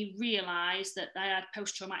made me realise that I had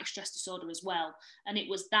post-traumatic stress disorder as well. And it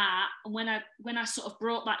was that when I sort of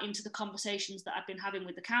brought that into the conversations that I've been having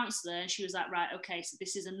with the counsellor, and she was like, right, okay, so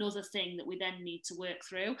this is another thing that we then need to work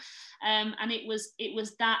through. And it was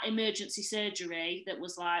that emergency surgery that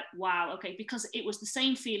was like, wow, okay, because it was the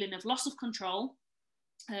same feeling of loss of control.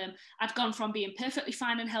 I'd gone from being perfectly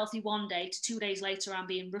fine and healthy one day to 2 days later I'm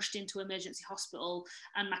being rushed into emergency hospital,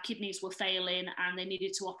 and my kidneys were failing and they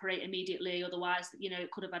needed to operate immediately, otherwise, you know,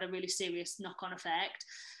 it could have had a really serious knock-on effect.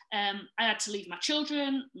 I had to leave my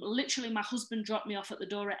children. Literally, my husband dropped me off at the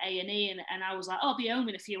door at A&E, and I was like, I'll be home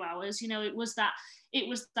in a few hours. You know, it was that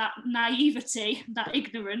naivety, that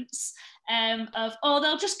ignorance of, oh,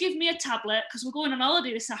 they'll just give me a tablet because we're going on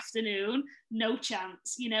holiday this afternoon. No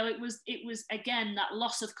chance. You know, it was again that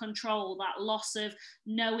loss of control, that loss of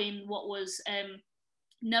knowing what was going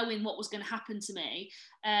to happen to me.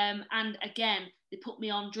 And again, they put me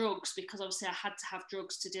on drugs because obviously I had to have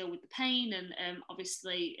drugs to deal with the pain, and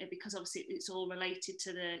obviously it's all related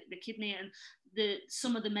to the kidney, and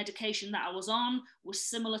some of the medication that I was on was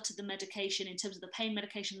similar to the medication in terms of the pain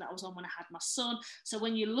medication that I was on when I had my son. So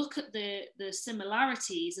when you look at the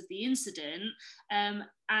similarities of the incident, and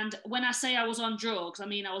when I say I was on drugs, I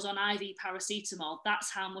mean I was on IV paracetamol.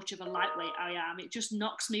 That's how much of a lightweight I am. It just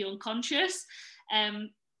knocks me unconscious.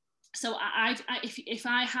 So if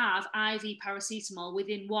I have IV paracetamol,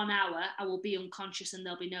 within 1 hour I will be unconscious, and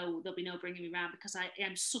there'll be no bringing me around, because I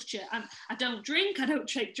am I don't drink, I don't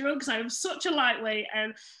take drugs, I am such a lightweight,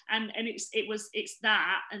 and it's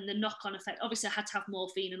that and the knock-on effect. Obviously I had to have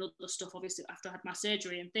morphine and other stuff obviously after I had my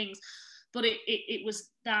surgery and things, But it was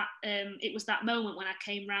that moment when I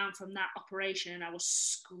came round from that operation and I was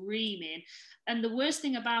screaming. And the worst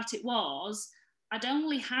thing about it was I'd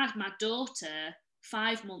only had my daughter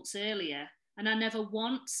 5 months earlier, and I never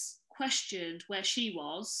once questioned where she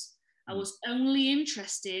was. I was only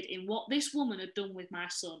interested in what this woman had done with my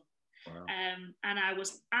son. Wow. And I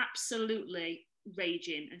was absolutely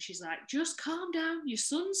raging. And she's like, just calm down, your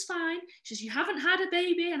son's fine. She says, you haven't had a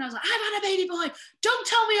baby. And I was like, I've had a baby boy. Don't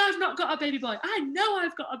tell me I've not got a baby boy. I know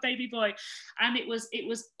I've got a baby boy. And it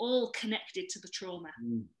was all connected to the trauma.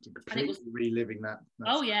 And it was reliving that.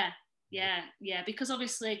 Oh yeah. Because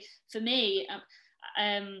obviously for me,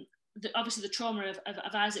 obviously the trauma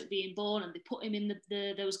of Isaac being born, and they put him in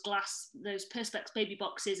those perspex baby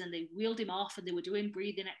boxes, and they wheeled him off, and they were doing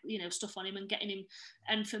breathing, stuff on him and getting him.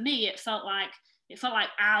 And for me, it felt like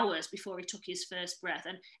hours before he took his first breath,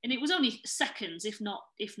 and it was only seconds, if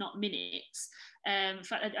not minutes. In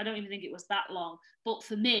fact, I don't even think it was that long. But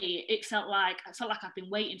for me, it felt like I'd been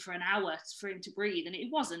waiting for an hour for him to breathe, and it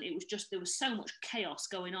wasn't. It was just, there was so much chaos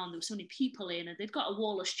going on. There were so many people in, and they'd got a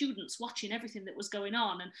wall of students watching everything that was going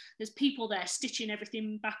on, and there's people there stitching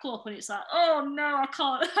everything back up, and it's like, oh no, I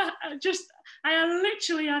can't. I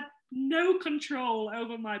literally had no control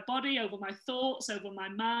over my body, over my thoughts, over my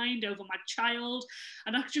mind, over my child.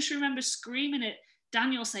 And I just remember screaming at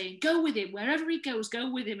Daniel, saying, go with him, wherever he goes,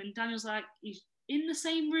 go with him. And Daniel's like, he's in the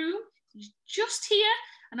same room, he's just here.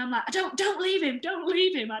 And I'm like, don't leave him,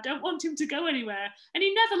 I don't want him to go anywhere. And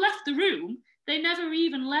he never left the room. They never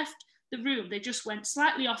even left the room. They just went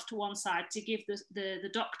slightly off to one side to give the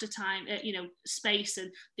doctor time, space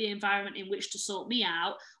and the environment in which to sort me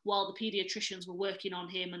out, while the paediatricians were working on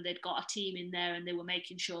him, and they'd got a team in there, and they were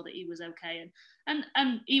making sure that he was okay. And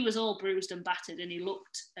he was all bruised and battered, and he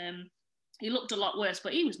looked a lot worse,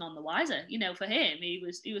 but he was none the wiser. For him, he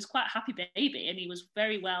was quite a happy baby, and he was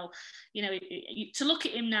very well. To look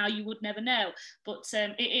at him now, you would never know. But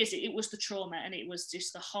it was the trauma, and it was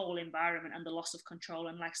just the whole environment and the loss of control.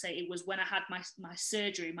 And like I say, it was when I had my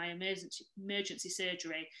surgery, my emergency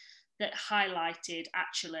surgery, that highlighted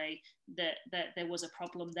actually that there was a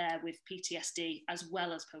problem there with PTSD as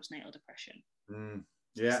well as postnatal depression.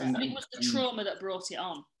 Yeah, so, and it was the trauma that brought it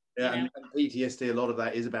on. Yeah, and PTSD, a lot of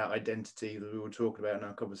that is about identity that we were talking about in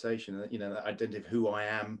our conversation. That identity of who I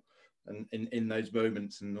am, and in those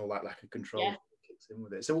moments, and all that lack of control kicks in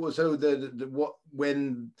with it. So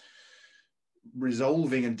when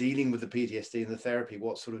resolving and dealing with the PTSD and the therapy,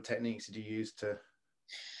 what sort of techniques did you use to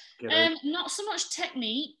get over? Not so much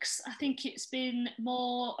techniques. I think it's been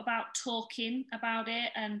more about talking about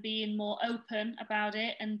it and being more open about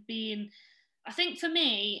it, and being. I think for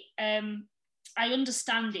me. I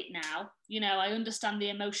understand it now. I understand the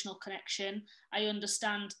emotional connection. I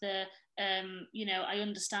understand I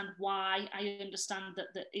understand why. I understand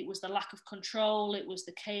that it was the lack of control. It was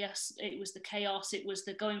the chaos. It was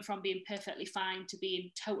the going from being perfectly fine to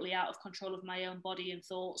being totally out of control of my own body and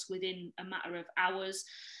thoughts within a matter of hours.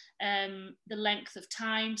 The length of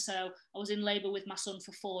time. So I was in labour with my son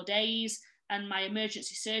for 4 days. And my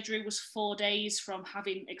emergency surgery was 4 days from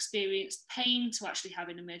having experienced pain to actually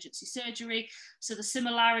having emergency surgery. So the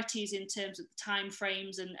similarities in terms of the time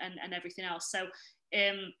frames and everything else. So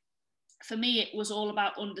for me, it was all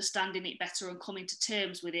about understanding it better and coming to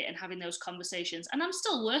terms with it and having those conversations. And I'm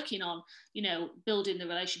still working on, building the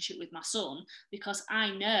relationship with my son, because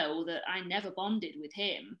I know that I never bonded with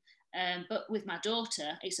him. But with my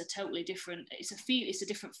daughter, it's a totally different, it's a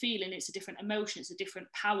different feeling, it's a different emotion, it's a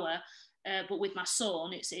different power. But with my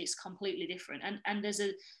son, it's completely different, and there's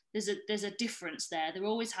a difference there. There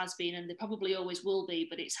always has been, and there probably always will be.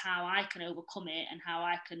 But it's how I can overcome it, and how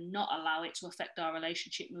I can not allow it to affect our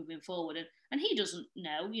relationship moving forward. And he doesn't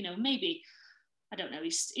know, maybe, I don't know.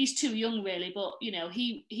 He's too young, really, but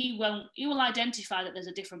he will identify that there's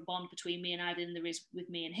a different bond between me and Ivy than there is with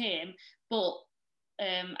me and him. But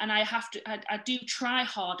and I do try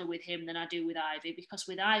harder with him than I do with Ivy, because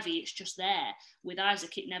with Ivy it's just there. With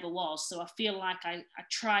Isaac it never was. So I feel like I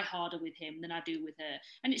try harder with him than I do with her.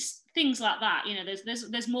 And it's things like that.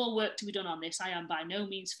 There's more work to be done on this. I am by no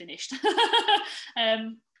means finished.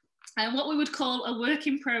 And what we would call a work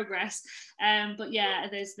in progress. But yeah,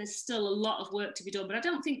 there's still a lot of work to be done. But I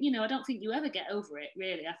don't think you ever get over it,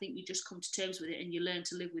 really. I think you just come to terms with it, and you learn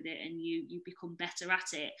to live with it, and you become better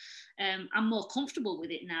at it. I'm more comfortable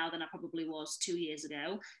with it now than I probably was 2 years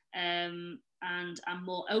ago. And I'm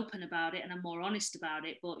more open about it, and I'm more honest about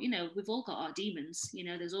it. But we've all got our demons.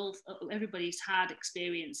 Everybody's had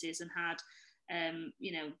experiences and had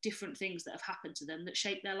different things that have happened to them that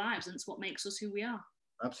shape their lives, and it's what makes us who we are.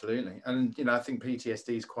 Absolutely. And I think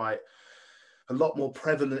PTSD is quite a lot more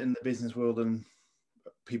prevalent in the business world than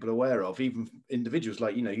people aware of, even individuals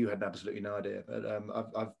like, you know, you had absolutely no idea, but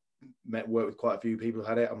I've worked with quite a few people who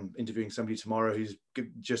had it. I'm interviewing somebody tomorrow who's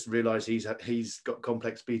just realized he's got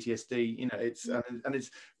complex PTSD. You know, it's and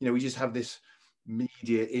it's, you know, we just have this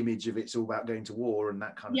media image of it's all about going to war and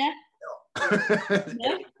that kind of thing.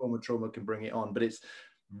 Any form of trauma can bring it on, but it's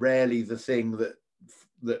rarely the thing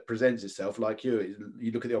that presents itself. Like you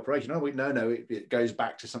look at the operation, it goes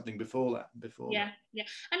back to something before that.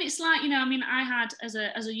 And it's like, you know, I mean, I had as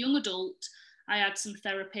a young adult, I had some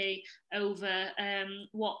therapy over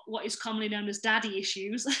what is commonly known as daddy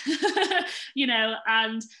issues, you know,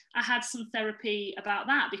 and I had some therapy about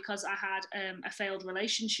that because I had a failed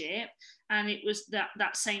relationship, and it was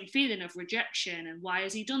that same feeling of rejection and why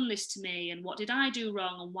has he done this to me, and what did I do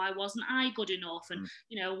wrong, and why wasn't I good enough, and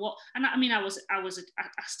you know what, and I mean I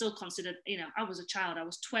still considered, you know, I was a child, I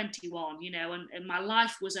was 21, you know, and my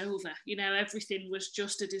life was over, you know, everything was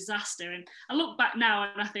just a disaster, and I look back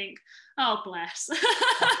now and I think, oh bless.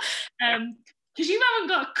 Because you haven't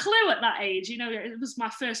got a clue at that age, you know. It was my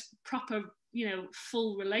first proper, you know,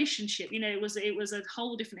 full relationship, you know. It was a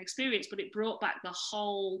whole different experience, but it brought back the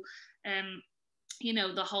whole you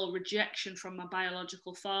know, the whole rejection from my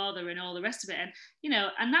biological father and all the rest of it, and you know,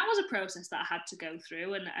 and that was a process that I had to go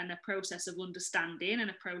through, and a process of understanding, and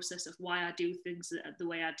a process of why I do things the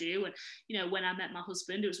way I do. And you know, when I met my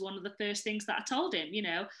husband, it was one of the first things that I told him, you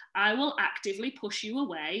know, I will actively push you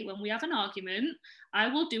away when we have an argument. I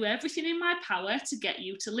will do everything in my power to get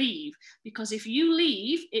you to leave, because if you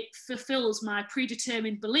leave, it fulfills my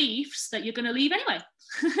predetermined beliefs that you're going to leave anyway.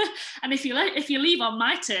 And if you leave on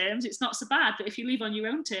my terms, it's not so bad, but if you leave on your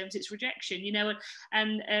own terms, it's rejection, you know.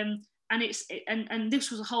 And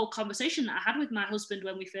this was a whole conversation that I had with my husband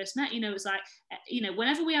when we first met. You know, it's like, you know,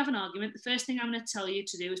 whenever we have an argument, the first thing I'm going to tell you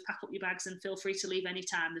to do is pack up your bags and feel free to leave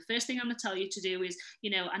anytime. The first thing I'm going to tell you to do is,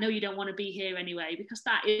 you know, I know you don't want to be here anyway, because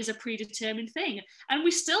that is a predetermined thing. And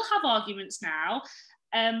we still have arguments now.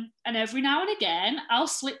 And every now and again, I'll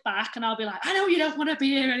slip back and I'll be like, I know you don't want to be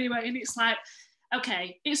here anyway. And it's like,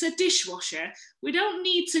 okay, it's a dishwasher. We don't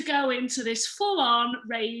need to go into this full-on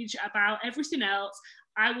rage about everything else.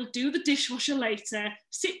 I will do the dishwasher later,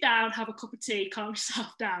 sit down, have a cup of tea, calm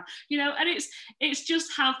yourself down, you know. And it's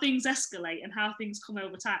just how things escalate and how things come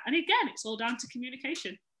over time. And again, it's all down to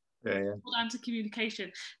communication. Yeah. All down to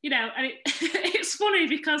communication, you know. And it's funny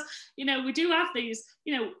because, you know, we do have these,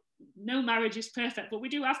 you know, no marriage is perfect, but we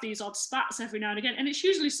do have these odd spats every now and again. And it's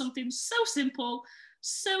usually something so simple,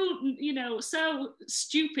 so, you know, so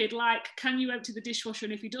stupid, like, can you empty the dishwasher?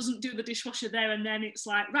 And if he doesn't do the dishwasher there and then, it's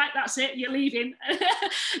like, right, that's it, you're leaving.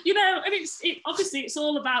 You know. And obviously it's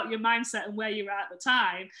all about your mindset and where you're at the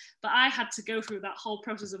time, but I had to go through that whole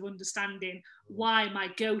process of understanding why my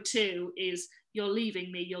go-to is, you're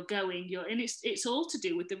leaving me, you're going, and it's all to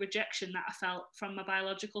do with the rejection that I felt from my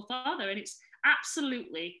biological father. And it's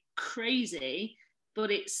absolutely crazy,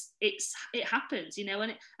 but it happens, you know.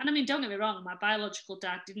 And I mean, don't get me wrong, my biological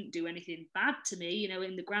dad didn't do anything bad to me, you know,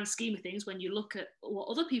 in the grand scheme of things when you look at what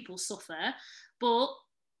other people suffer. But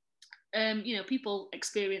you know, people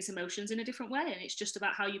experience emotions in a different way, and it's just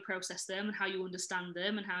about how you process them and how you understand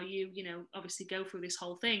them and how you know, obviously go through this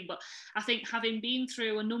whole thing. But I think having been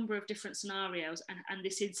through a number of different scenarios and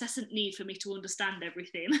this incessant need for me to understand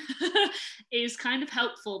everything is kind of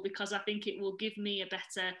helpful, because I think it will give me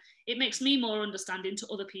it makes me more understanding to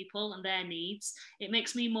other people and their needs. It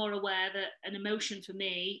makes me more aware that an emotion for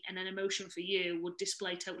me and an emotion for you would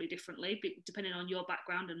display totally differently, depending on your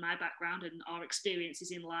background and my background and our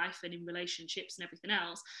experiences in life and in relationships and everything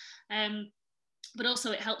else. But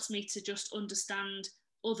also it helps me to just understand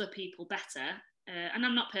other people better. And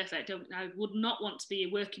I'm not perfect. I would not want to be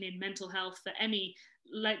working in mental health for any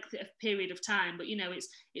length of period of time, but you know,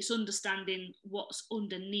 it's understanding what's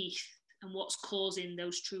underneath and what's causing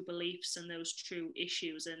those true beliefs and those true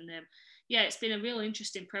issues. And yeah, it's been a real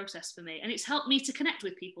interesting process for me, and it's helped me to connect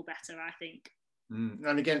with people better, I think.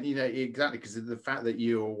 And again, you know, exactly, because of the fact that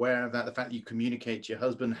you're aware of that, the fact that you communicate to your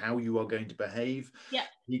husband how you are going to behave, yeah,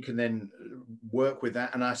 he can then work with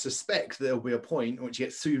that. And I suspect there'll be a point which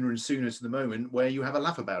gets sooner and sooner to the moment where you have a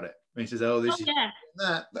laugh about it. And he says, "Oh, this is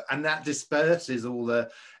that," and that disperses all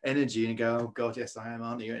the energy, and you go, "Oh God, yes, I am,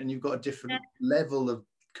 aren't you?" And you've got a different level of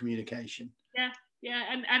communication. Yeah,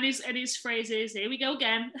 and his phrase is, "Here we go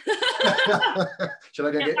again." Shall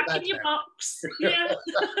I go get back in your box? Yeah.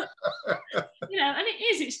 You know, and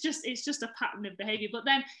it's just a pattern of behavior. But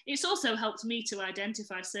then it's also helped me to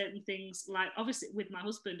identify certain things, like obviously with my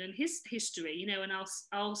husband and his history, you know, and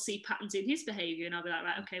I'll see patterns in his behavior, and I'll be like,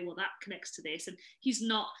 right, okay, well, that connects to this. And he's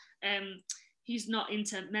not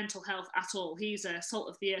into mental health at all. He's a salt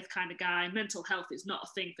of the earth kind of guy. Mental health is not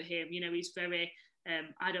a thing for him. You know, he's very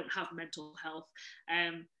I don't have mental health,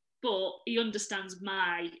 but he understands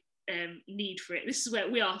my need for it. This is where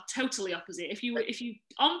we are totally opposite. If you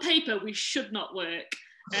on paper, we should not work.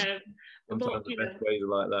 Sometimes the best ways are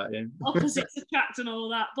like that, yeah. Opposites attract and all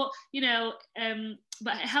that. But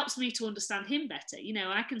but it helps me to understand him better.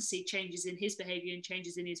 I can see changes in his behaviour and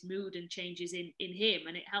changes in his mood and changes in him,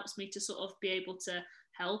 and it helps me to sort of be able to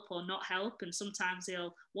help or not help. And sometimes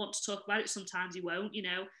he'll want to talk about it, sometimes he won't.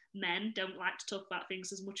 Men don't like to talk about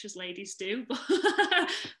things as much as ladies do,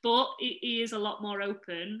 but he is a lot more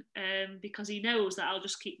open, because he knows that I'll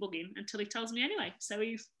just keep bugging until he tells me anyway. So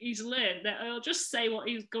he's learned that I'll just say what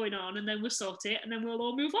is going on, and then we'll sort it, and then we'll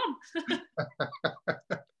all move on.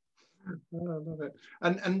 Oh, I love it.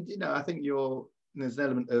 And I think there's an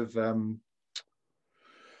element of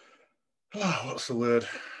what's the word?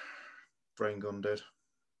 Brain gone dead.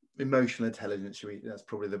 Emotional intelligence. That's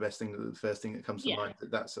probably the first thing that comes to mind.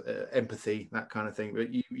 That's empathy, that kind of thing. But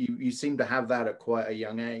you seem to have that at quite a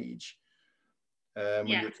young age. When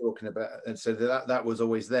you're talking about, and so that was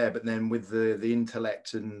always there. But then with the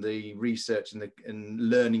intellect and the research and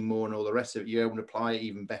learning more and all the rest of it, you're able to apply it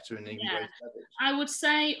even better in English. I would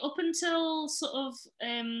say up until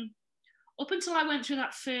I went through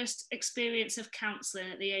that first experience of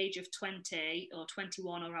counselling at the age of 20 or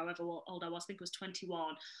 21 or however old I was, I think it was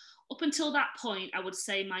 21. Up until that point, I would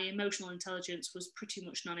say my emotional intelligence was pretty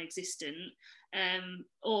much non-existent.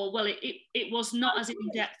 It was not as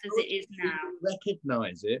in-depth as it is now. You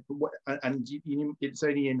recognise it, and it's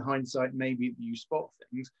only in hindsight maybe you spot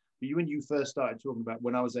things. But when you first started talking about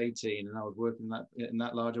when I was 18 and I was working in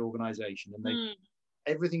that large organisation, and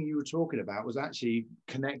everything you were talking about was actually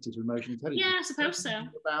connected to emotional intelligence. Yeah, I suppose so.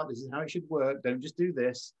 This is how it should work. Don't just do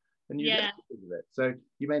this. And you get with it. So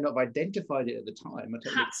you may not have identified it at the time.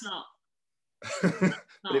 Perhaps not.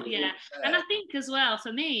 And I think as well,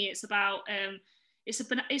 for me, it's about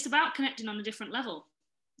connecting on a different level.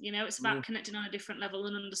 It's about connecting on a different level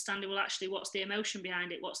and understanding, well, actually, what's the emotion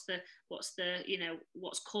behind it? What's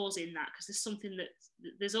what's causing that? Because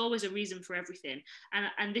there's always a reason for everything.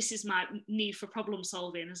 And this is my need for problem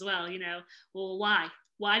solving as well. Well, why?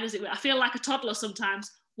 Why does it work? I feel like a toddler sometimes.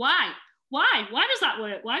 Why? Why does that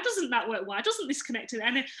work? Why doesn't that work? Why doesn't this connect to it?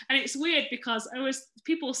 And it's weird because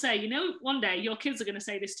people say, one day your kids are going to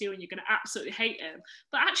say this to you and you're going to absolutely hate them.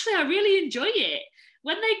 But actually, I really enjoy it.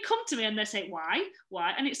 When they come to me and they say, why?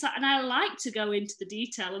 And it's like, and I like to go into the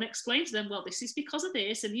detail and explain to them, well, this is because of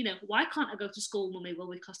this. And, why can't I go to school, mummy? Well,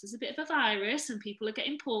 because there's a bit of a virus and people are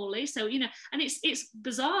getting poorly. So, and it's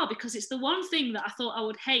bizarre because it's the one thing that I thought I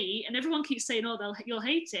would hate. And everyone keeps saying, oh, you'll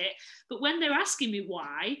hate it. But when they're asking me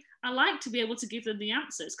why, I like to be able to give them the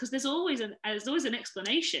answers because there's always an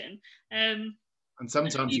explanation. And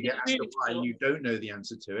sometimes you get asked why and you don't know the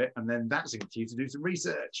answer to it, and then that's a cue to do some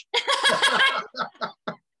research.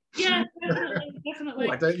 Yeah, definitely.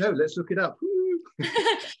 Oh, I don't know. Let's look it up.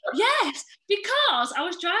 Yes, because I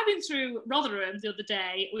was driving through Rotherham the other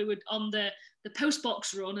day. We were on the post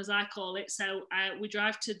box run, as I call it. So we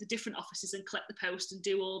drive to the different offices and collect the post and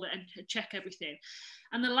do all that and check everything.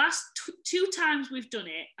 And the last two times we've done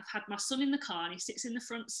it, I've had my son in the car and he sits in the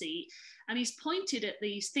front seat and he's pointed at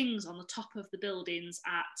these things on the top of the buildings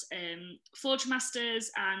at Forgemasters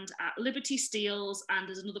and at Liberty Steels, and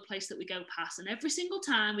there's another place that we go past. And every single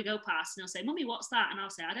time we go past, and he'll say, Mummy, what's that? And I'll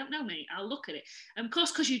say, I don't know, mate. I'll look at it. And of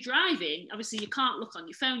course, because you're driving, obviously you can't look on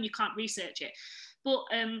your phone, you can't research it. But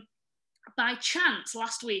by chance,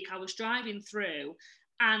 last week I was driving through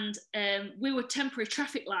and we were temporary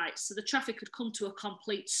traffic lights, so the traffic had come to a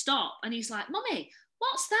complete stop. And he's like, Mummy,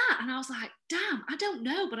 what's that? And I was like, damn, I don't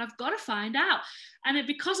know, but I've got to find out. And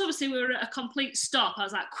because obviously we were at a complete stop, I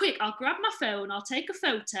was like, quick, I'll grab my phone, I'll take a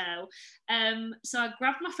photo. So I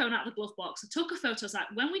grabbed my phone out of the glove box, I took a photo. I was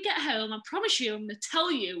like, when we get home, I promise you, I'm going to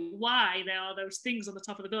tell you why there are those things on the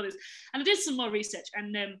top of the buildings. And I did some more research,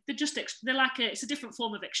 and they're like it's a different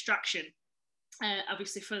form of extraction.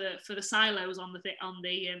 Obviously for the silos on the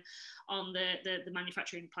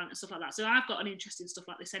manufacturing plant and stuff like that. So I've got an interest in stuff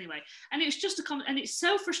like this anyway. And it's just and it's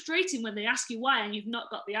so frustrating when they ask you why and you've not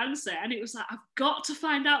got the answer. And it was like, I've got to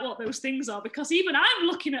find out what those things are, because even I'm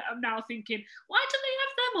looking at them now thinking, why do they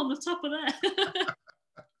have them on the top of there?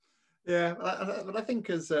 Yeah, but I think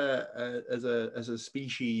as a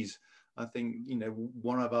species, I think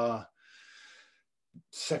one of our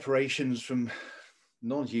separations from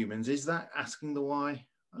non-humans is that asking the why.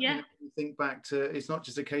 Yeah. Think back to, it's not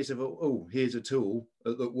just a case of, oh, here's a tool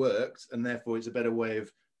that works and therefore it's a better way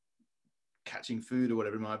of catching food or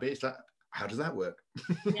whatever it might be. It's like, how does that work?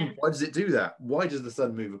 Yeah. Why does it do that? Why does the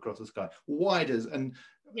sun move across the sky? Why is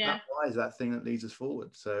that thing that leads us forward?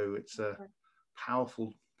 So it's a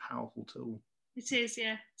powerful tool. It is,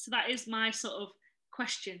 yeah. So that is my sort of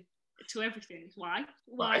question to everything. Why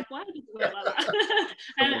Right. does it work like that?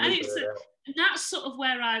 and, Someone and will it's figure it out. and that's sort of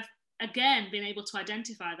where I've again been able to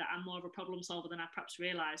identify that I'm more of a problem solver than I perhaps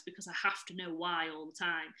realised, because I have to know why all the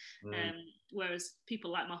time. Mm. Whereas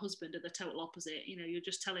people like my husband are the total opposite. You know, you're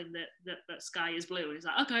just telling that sky is blue, and he's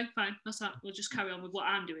like, okay, fine, that's that. We'll just carry on with what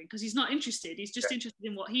I'm doing, because he's not interested. He's just interested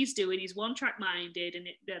in what he's doing. He's one track minded, and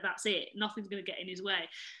that's it. Nothing's going to get in his way.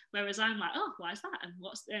 Whereas I'm like, oh, why is that? And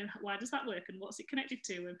why does that work? And what's it connected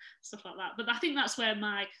to? And stuff like that. But I think that's where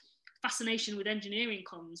my fascination with engineering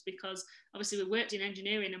comes, because obviously we worked in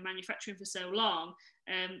engineering and manufacturing for so long.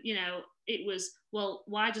 You know, it was, well,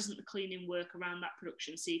 why doesn't the cleaning work around that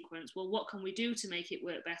production sequence? Well, what can we do to make it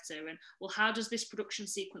work better? And well, how does this production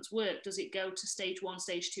sequence work? Does it go to stage 1,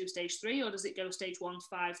 stage 2, stage 3, or does it go stage 1,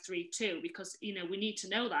 5, 3, 2? Because, you know, we need to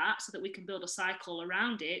know that so that we can build a cycle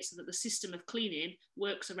around it, so that the system of cleaning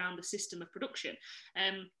works around the system of production.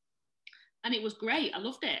 And it was great. I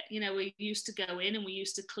loved it. You know, we used to go in and we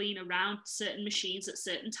used to clean around certain machines at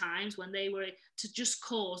certain times when they were, to just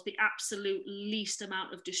cause the absolute least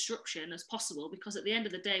amount of disruption as possible. Because at the end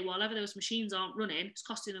of the day, while ever those machines aren't running, it's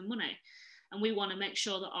costing them money. And we want to make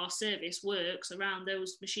sure that our service works around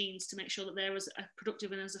those machines to make sure that they're as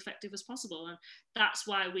productive and as effective as possible. And that's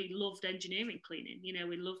why we loved engineering cleaning. You know,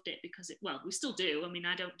 we loved it because we still do. I mean,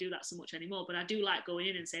 I don't do that so much anymore, but I do like going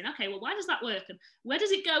in and saying, okay, well, why does that work? And where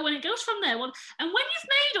does it go when it goes from there? Well, and when you've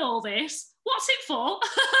made all this, what's it for?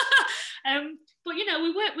 But, you know,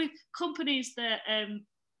 we work with companies that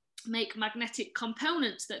make magnetic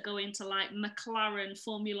components that go into like McLaren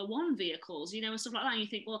Formula One vehicles, you know, and stuff like that. And you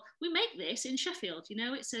think, well, we make this in Sheffield, you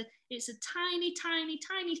know, it's a tiny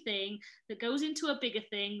thing that goes into a bigger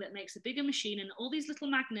thing that makes a bigger machine, and all these little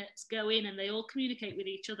magnets go in and they all communicate with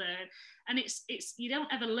each other. And it's you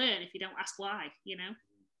don't ever learn if you don't ask why, you know.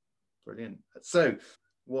 Brilliant. So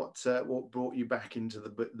what brought you back into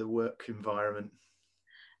the work environment?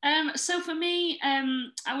 So for me,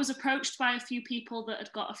 I was approached by a few people that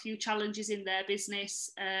had got a few challenges in their business.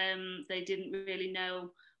 They didn't really know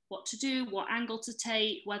what to do, what angle to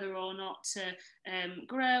take, whether or not to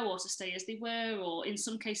grow or to stay as they were, or in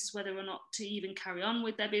some cases, whether or not to even carry on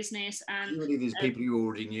with their business. And Really, these people you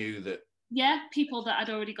already knew that. Yeah, people that I'd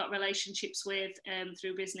already got relationships with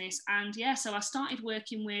through business. And yeah, so I started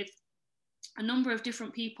working with a number of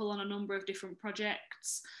different people on a number of different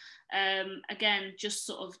projects. Again, just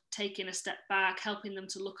sort of taking a step back, helping them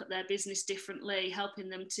to look at their business differently, helping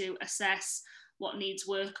them to assess what needs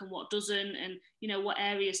work and what doesn't, and you know, what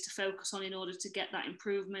areas to focus on in order to get that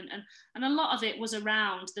improvement. And a lot of it was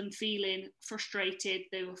around them feeling frustrated.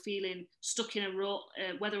 They were feeling stuck in a rut,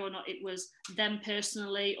 whether or not it was them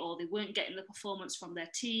personally, or they weren't getting the performance from their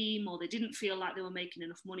team, or they didn't feel like they were making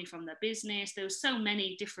enough money from their business. There were so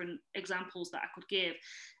many different examples that I could give.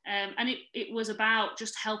 And it was about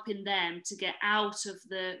just helping them to get out of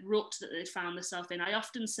the rut that they'd found themselves in. I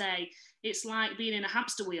often say it's like being in a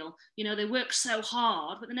hamster wheel. You know, they work so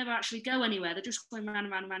hard, but they never actually go anywhere. They're just going round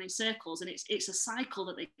and round and round in circles, and it's a cycle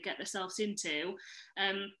that they get themselves into.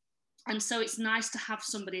 And so it's nice to have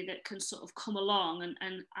somebody that can sort of come along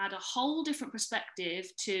and add a whole different perspective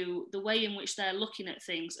to the way in which they're looking at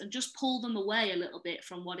things, and just pull them away a little bit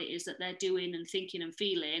from what it is that they're doing and thinking and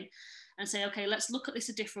feeling, and say, okay, let's look at this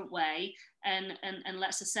a different way, and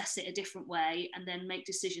let's assess it a different way, and then make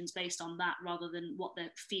decisions based on that rather than what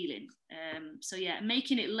they're feeling. So yeah,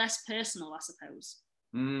 making it less personal, I suppose.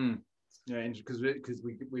 Yeah, because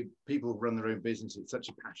we people run their own business. It's such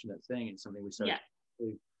a passionate thing. It's something we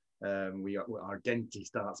do. Our identity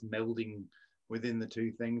starts melding within the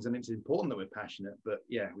two things, and it's important that we're passionate. But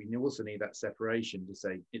yeah, we also need that separation to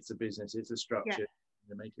say it's a business, it's a structure.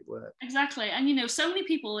 To make it work. Exactly. And you know, so many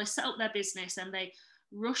people, they set up their business and they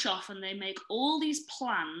rush off and they make all these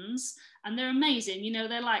plans, and they're amazing. You know,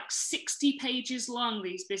 they're like 60 pages long,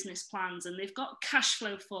 these business plans, and they've got cash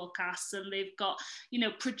flow forecasts, and they've got, you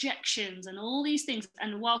know, projections and all these things.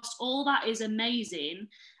 And whilst all that is amazing,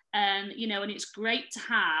 and you know, and it's great to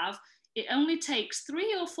have, it only takes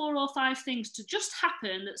 3 or 4 or 5 things to just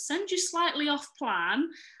happen that send you slightly off plan,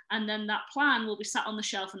 and then that plan will be sat on the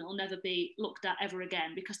shelf and it will never be looked at ever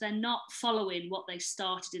again, because they're not following what they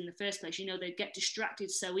started in the first place. You know, they get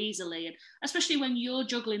distracted so easily, and especially when you're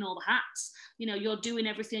juggling all the hats, you know, you're doing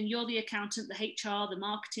everything. You're the accountant, the HR, the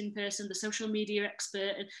marketing person, the social media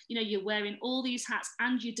expert, and you know, you're wearing all these hats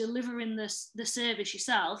and you're delivering the service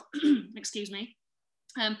yourself. Excuse me.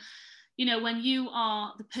 You know, when you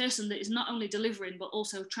are the person that is not only delivering but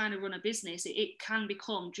also trying to run a business, it can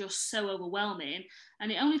become just so overwhelming.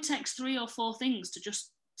 And it only takes 3 or 4 things to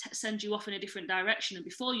just send you off in a different direction. And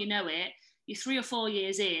before you know it, you're 3 or 4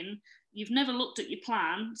 years in, you've never looked at your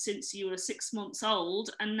plan since you were 6 months old,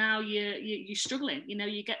 and now you're struggling. You know,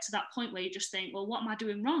 you get to that point where you just think, well, what am I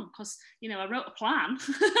doing wrong? Because, you know, I wrote a plan.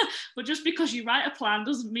 But just because you write a plan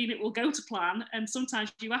doesn't mean it will go to plan. And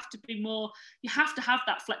sometimes you have to be more, you have to have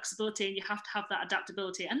that flexibility, and you have to have that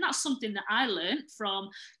adaptability. And that's something that I learned from,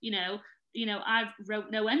 I've wrote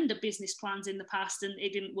no end of business plans in the past, and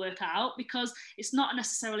it didn't work out, because it's not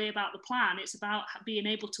necessarily about the plan, it's about being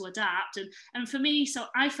able to adapt. And for me, so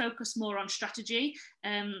I focus more on strategy,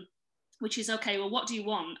 which is, okay, well, what do you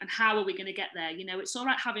want and how are we going to get there? You know, it's all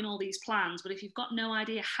right having all these plans, but if you've got no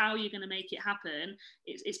idea how you're going to make it happen,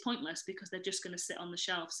 it's pointless, because they're just going to sit on the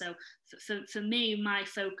shelf. So for me, my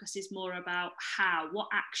focus is more about what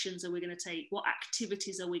actions are we going to take? What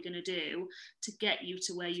activities are we going to do to get you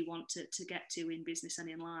to where you want to get to in business and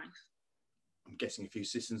in life? I'm guessing a few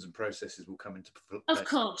systems and processes will come into play. Of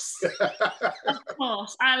course. Of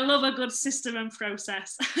course. I love a good system and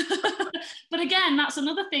process. But again, that's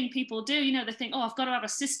another thing people do. You know, they think, oh, I've got to have a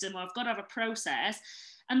system, or I've got to have a process.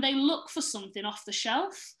 And they look for something off the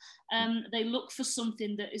shelf. They look for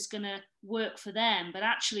something that is going to work for them. But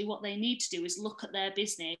actually what they need to do is look at their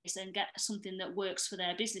business and get something that works for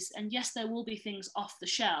their business. And yes, there will be things off the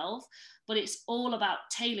shelf, but it's all about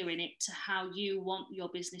tailoring it to how you want your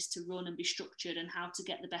business to run and be structured, and how to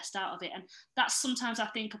get the best out of it. And that's sometimes, I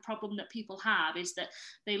think, a problem that people have, is that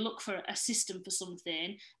they look for a system for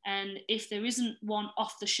something, and if there isn't one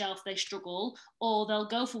off the shelf, they struggle, or they'll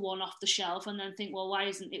go for one off the shelf and then think, well, why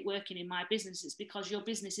isn't it working in my business? It's because your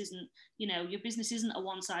business isn't a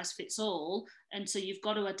one size fits all, and so you've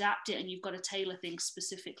got to adapt it, and you've got to tailor things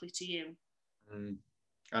specifically to you.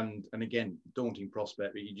 And again, daunting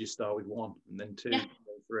prospect, but you just start with one, and then two, and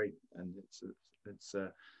then three, and it's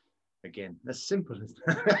again, as simple as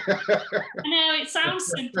that. I know, it sounds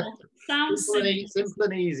simple. Simple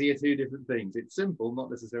and easy are two different things. It's simple, not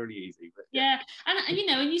necessarily easy. But yeah. And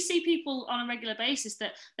you see people on a regular basis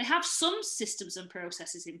that they have some systems and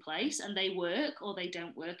processes in place, and they work, or they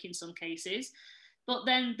don't work in some cases. But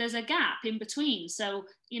then there's a gap in between. So,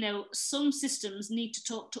 some systems need to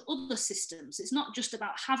talk to other systems. It's not just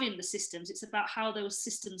about having the systems, it's about how those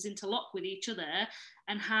systems interlock with each other,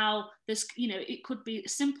 and how there's, it could be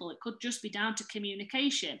simple. It could just be down to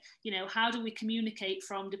communication. How do we communicate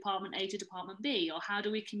from department A to department B? Or how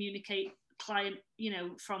do we communicate client,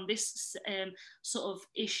 from this sort of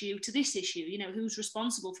issue to this issue, who's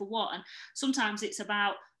responsible for what? And sometimes it's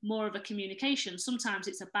about more of a communication, sometimes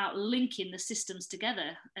it's about linking the systems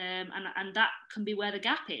together, and that can be where the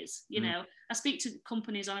gap is. I speak to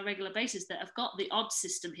companies on a regular basis that have got the odd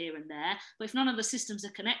system here and there, but if none of the systems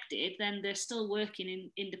are connected, then they're still working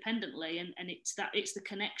independently, and it's the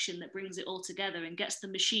connection that brings it all together and gets the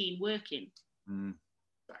machine working.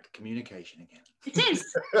 Back to communication again. It is.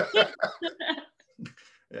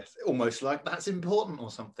 Yes, almost like that's important or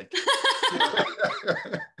something.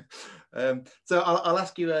 So I'll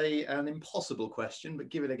ask you an impossible question, but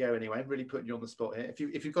give it a go anyway. Really putting you on the spot here.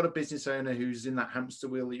 If you've got a business owner who's in that hamster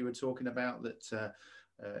wheel that you were talking about, that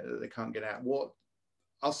they can't get out,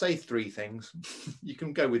 I'll say 3 things. You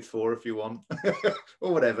can go with 4 if you want,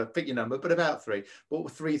 or whatever. Pick your number, but about 3. What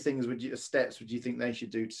 3 things steps would you think they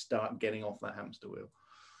should do to start getting off that hamster wheel?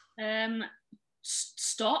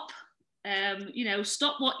 Stop.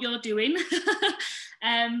 Stop what you're doing.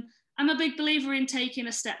 I'm a big believer in taking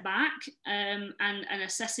a step back, and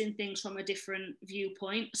assessing things from a different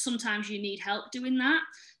viewpoint. Sometimes you need help doing that.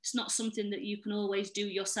 It's not something that you can always do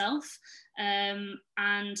yourself. And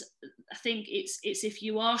I think it's if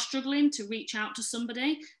you are struggling, to reach out to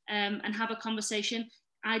somebody and have a conversation.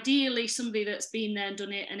 Ideally, somebody that's been there and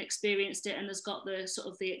done it and experienced it and has got the sort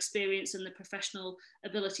of the experience and the professional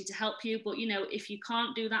ability to help you. But, if you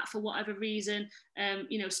can't do that for whatever reason,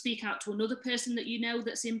 speak out to another person that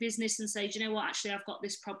that's in business and say, do you know what, actually, I've got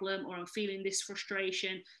this problem, or I'm feeling this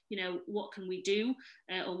frustration. What can we do?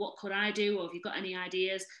 Or what could I do? Or have you got any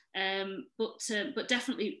ideas? But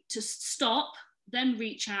definitely to stop, then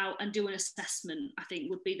reach out and do an assessment, I think,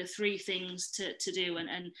 would be the 3 things to do.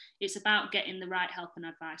 And it's about getting the right help and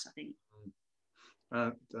advice, I think.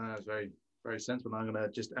 That's very, very sensible. I'm going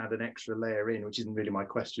to just add an extra layer in, which isn't really my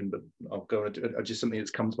question, but I'll go on to just something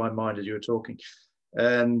that's come to my mind as you were talking.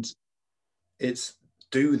 And it's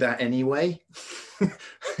do that anyway,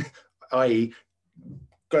 i.e.,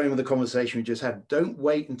 going with the conversation we just had, don't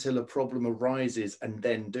wait until a problem arises and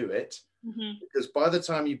then do it. Because by the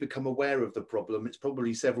time you become aware of the problem, it's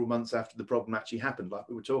probably several months after the problem actually happened, like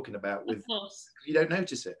we were talking about. You don't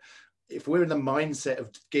notice it. If we're in the mindset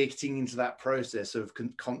of getting into that process of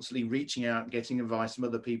constantly reaching out, getting advice from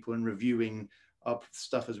other people and reviewing our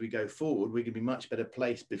stuff as we go forward, we can be much better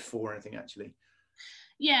placed before anything actually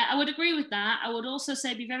Yeah, I would agree with that. I would also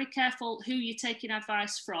say be very careful who you're taking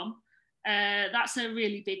advice from. That's a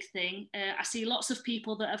really big thing. I see lots of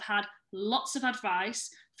people that have had lots of advice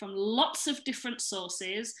from lots of different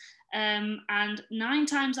sources, and 9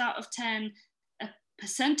 times out of 10, a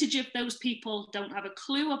percentage of those people don't have a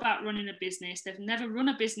clue about running a business. They've never run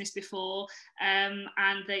a business before, and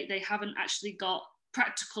they haven't actually got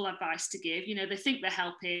practical advice to give. They think they're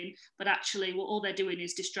helping, but actually what all they're doing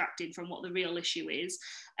is distracting from what the real issue is.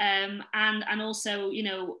 And also,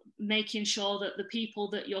 making sure that the people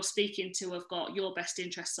that you're speaking to have got your best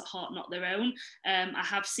interests at heart, not their own. I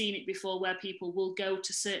have seen it before where people will go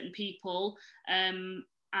to certain people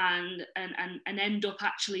and end up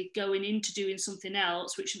actually going into doing something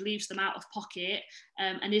else, which leaves them out of pocket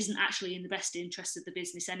and isn't actually in the best interest of the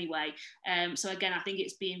business anyway. So again, I think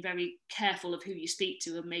it's being very careful of who you speak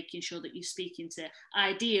to and making sure that you're speaking to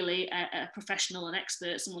ideally a professional, an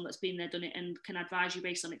expert, someone that's been there, done it, and can advise you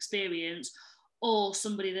based on experience, or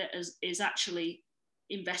somebody that is actually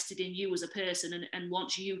invested in you as a person and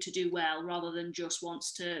wants you to do well, rather than just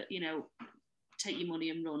wants to, take your money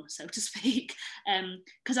and run, so to speak.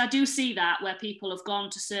 Because I do see that where people have gone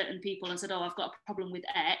to certain people and said, oh, I've got a problem with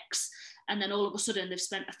X, and then all of a sudden they've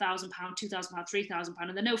spent £1,000, £2,000, £3,000,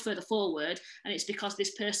 and they're no further forward, and it's because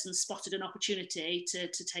this person spotted an opportunity to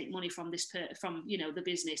take money from the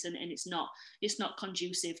business, and it's not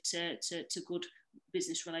conducive to good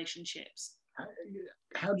business relationships.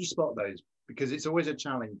 How do you spot those? Because it's always a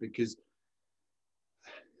challenge, because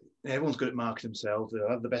everyone's good at marketing themselves. They'll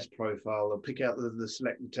have the best profile. They'll pick out the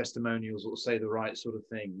select testimonials that will say the right sort of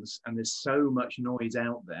things. And there's so much noise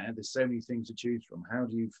out there. There's so many things to choose from. How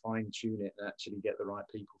do you fine tune it and actually get the right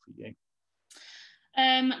people for you?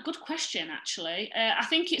 Good question, actually. I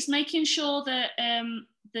think it's making sure that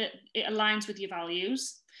it aligns with your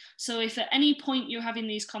values. So if at any point you're having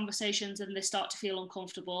these conversations and they start to feel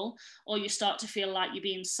uncomfortable, or you start to feel like you're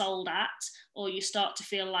being sold at, or you start to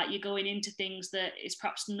feel like you're going into things that is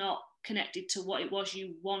perhaps not connected to what it was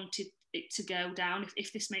you wanted it to go down,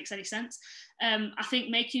 if this makes any sense. I think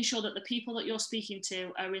making sure that the people that you're speaking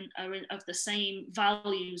to are in of the same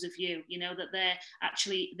values of you, that they're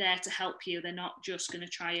actually there to help you. They're not just going to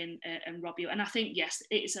try and rob you. And I think, yes,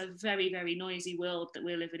 it's a very, very noisy world that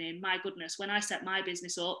we're living in. My goodness, when I set my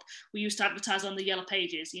business up, we used to advertise on the Yellow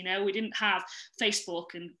Pages. We didn't have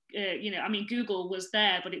Facebook and Google was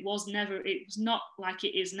there, but it was not like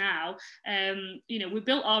it is now. We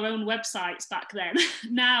built our own websites back then.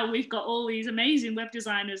 Now we've got all these amazing web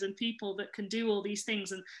designers and people that can do all these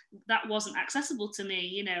things, and that wasn't accessible to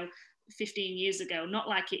me 15 years ago, not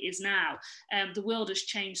like it is now. The world has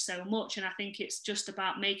changed so much, and I think it's just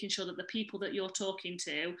about making sure that the people that you're talking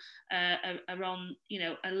to are on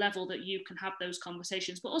a level that you can have those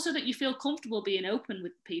conversations, but also that you feel comfortable being open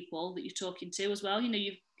with people that you're talking to as well.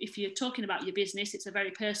 If you're talking about your business, it's a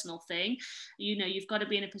very personal thing. You've got to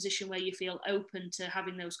be in a position where you feel open to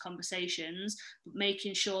having those conversations, but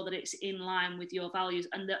making sure that it's in line with your values,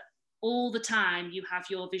 and that all the time you have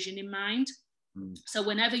your vision in mind. So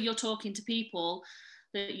whenever you're talking to people,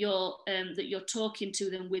 that you're talking to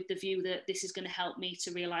them with the view that this is going to help me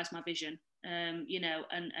to realize my vision, and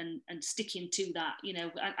sticking to that.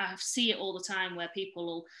 I see it all the time where people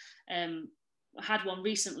will, I had one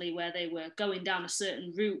recently where they were going down a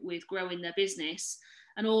certain route with growing their business,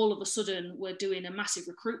 and all of a sudden we're doing a massive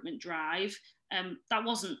recruitment drive. That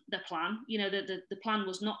wasn't the plan. The plan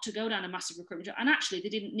was not to go down a massive recruitment drive, and actually they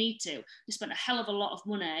didn't need to. They spent a hell of a lot of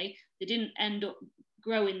money. They didn't end up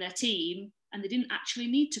growing their team, and they didn't actually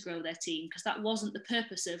need to grow their team, because that wasn't the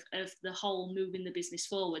purpose of the whole moving the business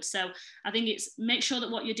forward. So I think it's make sure that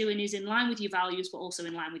what you're doing is in line with your values, but also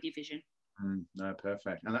in line with your vision. No,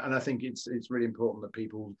 perfect. And I think it's really important that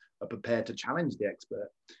people are prepared to challenge the expert.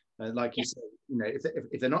 Like you said,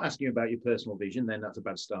 if they're not asking you about your personal vision, then that's a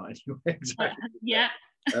bad start anyway. Exactly. Yeah.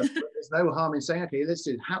 But there's no harm in saying, okay, this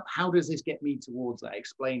is how does this get me towards that?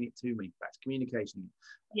 Explain it to me. That's communication.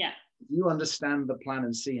 Yeah. You understand the plan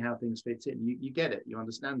and see how things fit in. You get it. You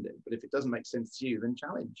understand it. But if it doesn't make sense to you, then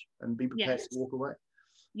challenge and be prepared to walk away.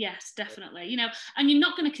 Yes, definitely. And you're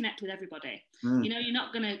not going to connect with everybody. You're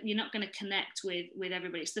not going to connect with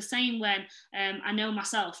everybody. It's the same when I know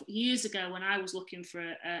myself years ago when I was looking for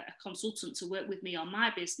a consultant to work with me on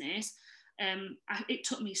my business. it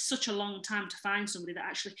took me such a long time to find somebody that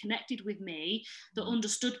actually connected with me, that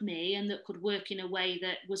understood me, and that could work in a way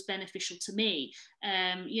that was beneficial to me.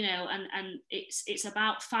 You know, and it's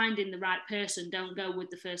about finding the right person. Don't go with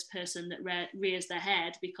the first person that rears their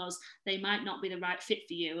head, because they might not be the right fit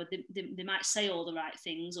for you, or they might say all the right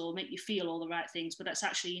things or make you feel all the right things, but that's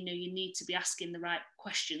actually, you know, you need to be asking the right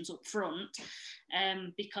questions up front,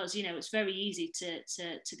 because, you know, it's very easy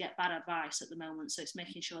to get bad advice at the moment. So it's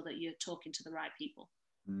making sure that you're talking to the right people.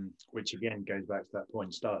 Which again goes back to that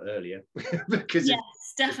point, start earlier. Because yes,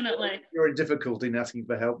 definitely. If you're in difficulty in asking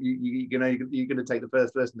for help, you're going to take the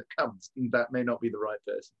first person that comes, and that may not be the right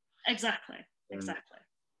person. Exactly.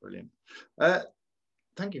 Brilliant.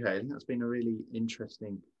 Thank you, Hayley. That's been a really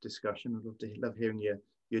interesting discussion. I love hearing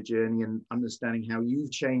your journey and understanding how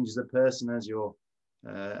you've changed as a person as your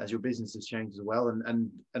business has changed as well.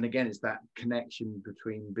 And again, it's that connection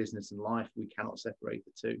between business and life. We cannot separate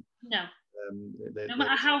the two. No. No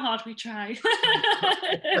matter how hard we try.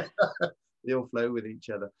 They all flow with each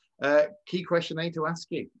other. Key question A to ask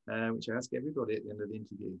you, which I ask everybody at the end of the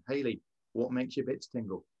interview. Hayley, what makes your bits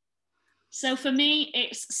tingle? So for me,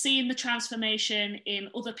 it's seeing the transformation in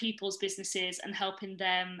other people's businesses and helping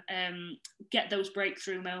them get those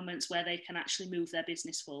breakthrough moments where they can actually move their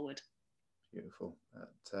business forward. Beautiful.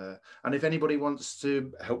 And if anybody wants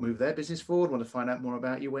to help move their business forward, want to find out more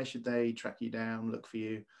about you, where should they track you down, look for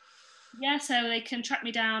you? Yeah, so they can track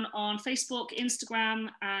me down on Facebook, Instagram,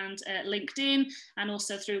 and LinkedIn, and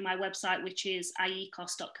also through my website, which is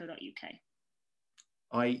iekos.co.uk.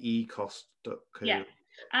 iekos.co. Yeah,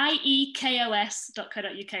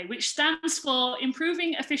 iekos.co.uk, which stands for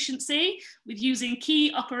Improving Efficiency with Using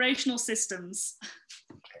Key Operational Systems.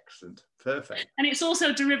 Excellent. Perfect. And it's also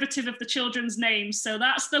a derivative of the children's names, so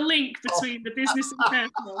that's the link between the business and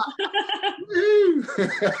personal.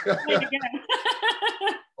 There you go.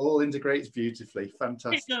 All integrates beautifully.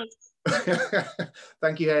 Fantastic. It does.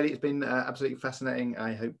 Thank you, Hayley. It's been absolutely fascinating.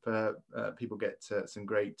 I hope people get some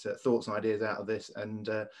great thoughts and ideas out of this. And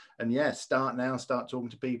yeah, start now. Start talking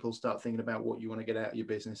to people. Start thinking about what you want to get out of your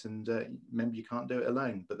business. And remember, you can't do it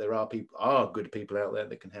alone. But there are good people out there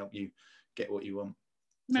that can help you get what you want.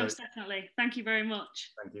 Most definitely. Thank you very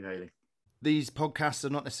much. Thank you, Hayley. These podcasts are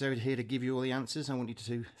not necessarily here to give you all the answers. I want you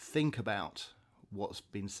to think about what's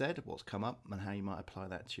been said, what's come up, and how you might apply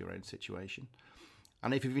that to your own situation.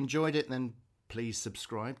 And if you've enjoyed it, then please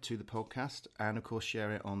subscribe to the podcast and, of course,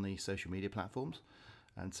 share it on the social media platforms,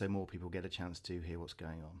 and so more people get a chance to hear what's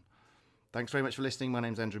going on. Thanks very much for listening. My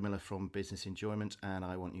name's Andrew Miller from Business Enjoyment, and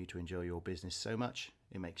I want you to enjoy your business so much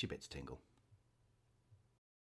it makes your bits tingle.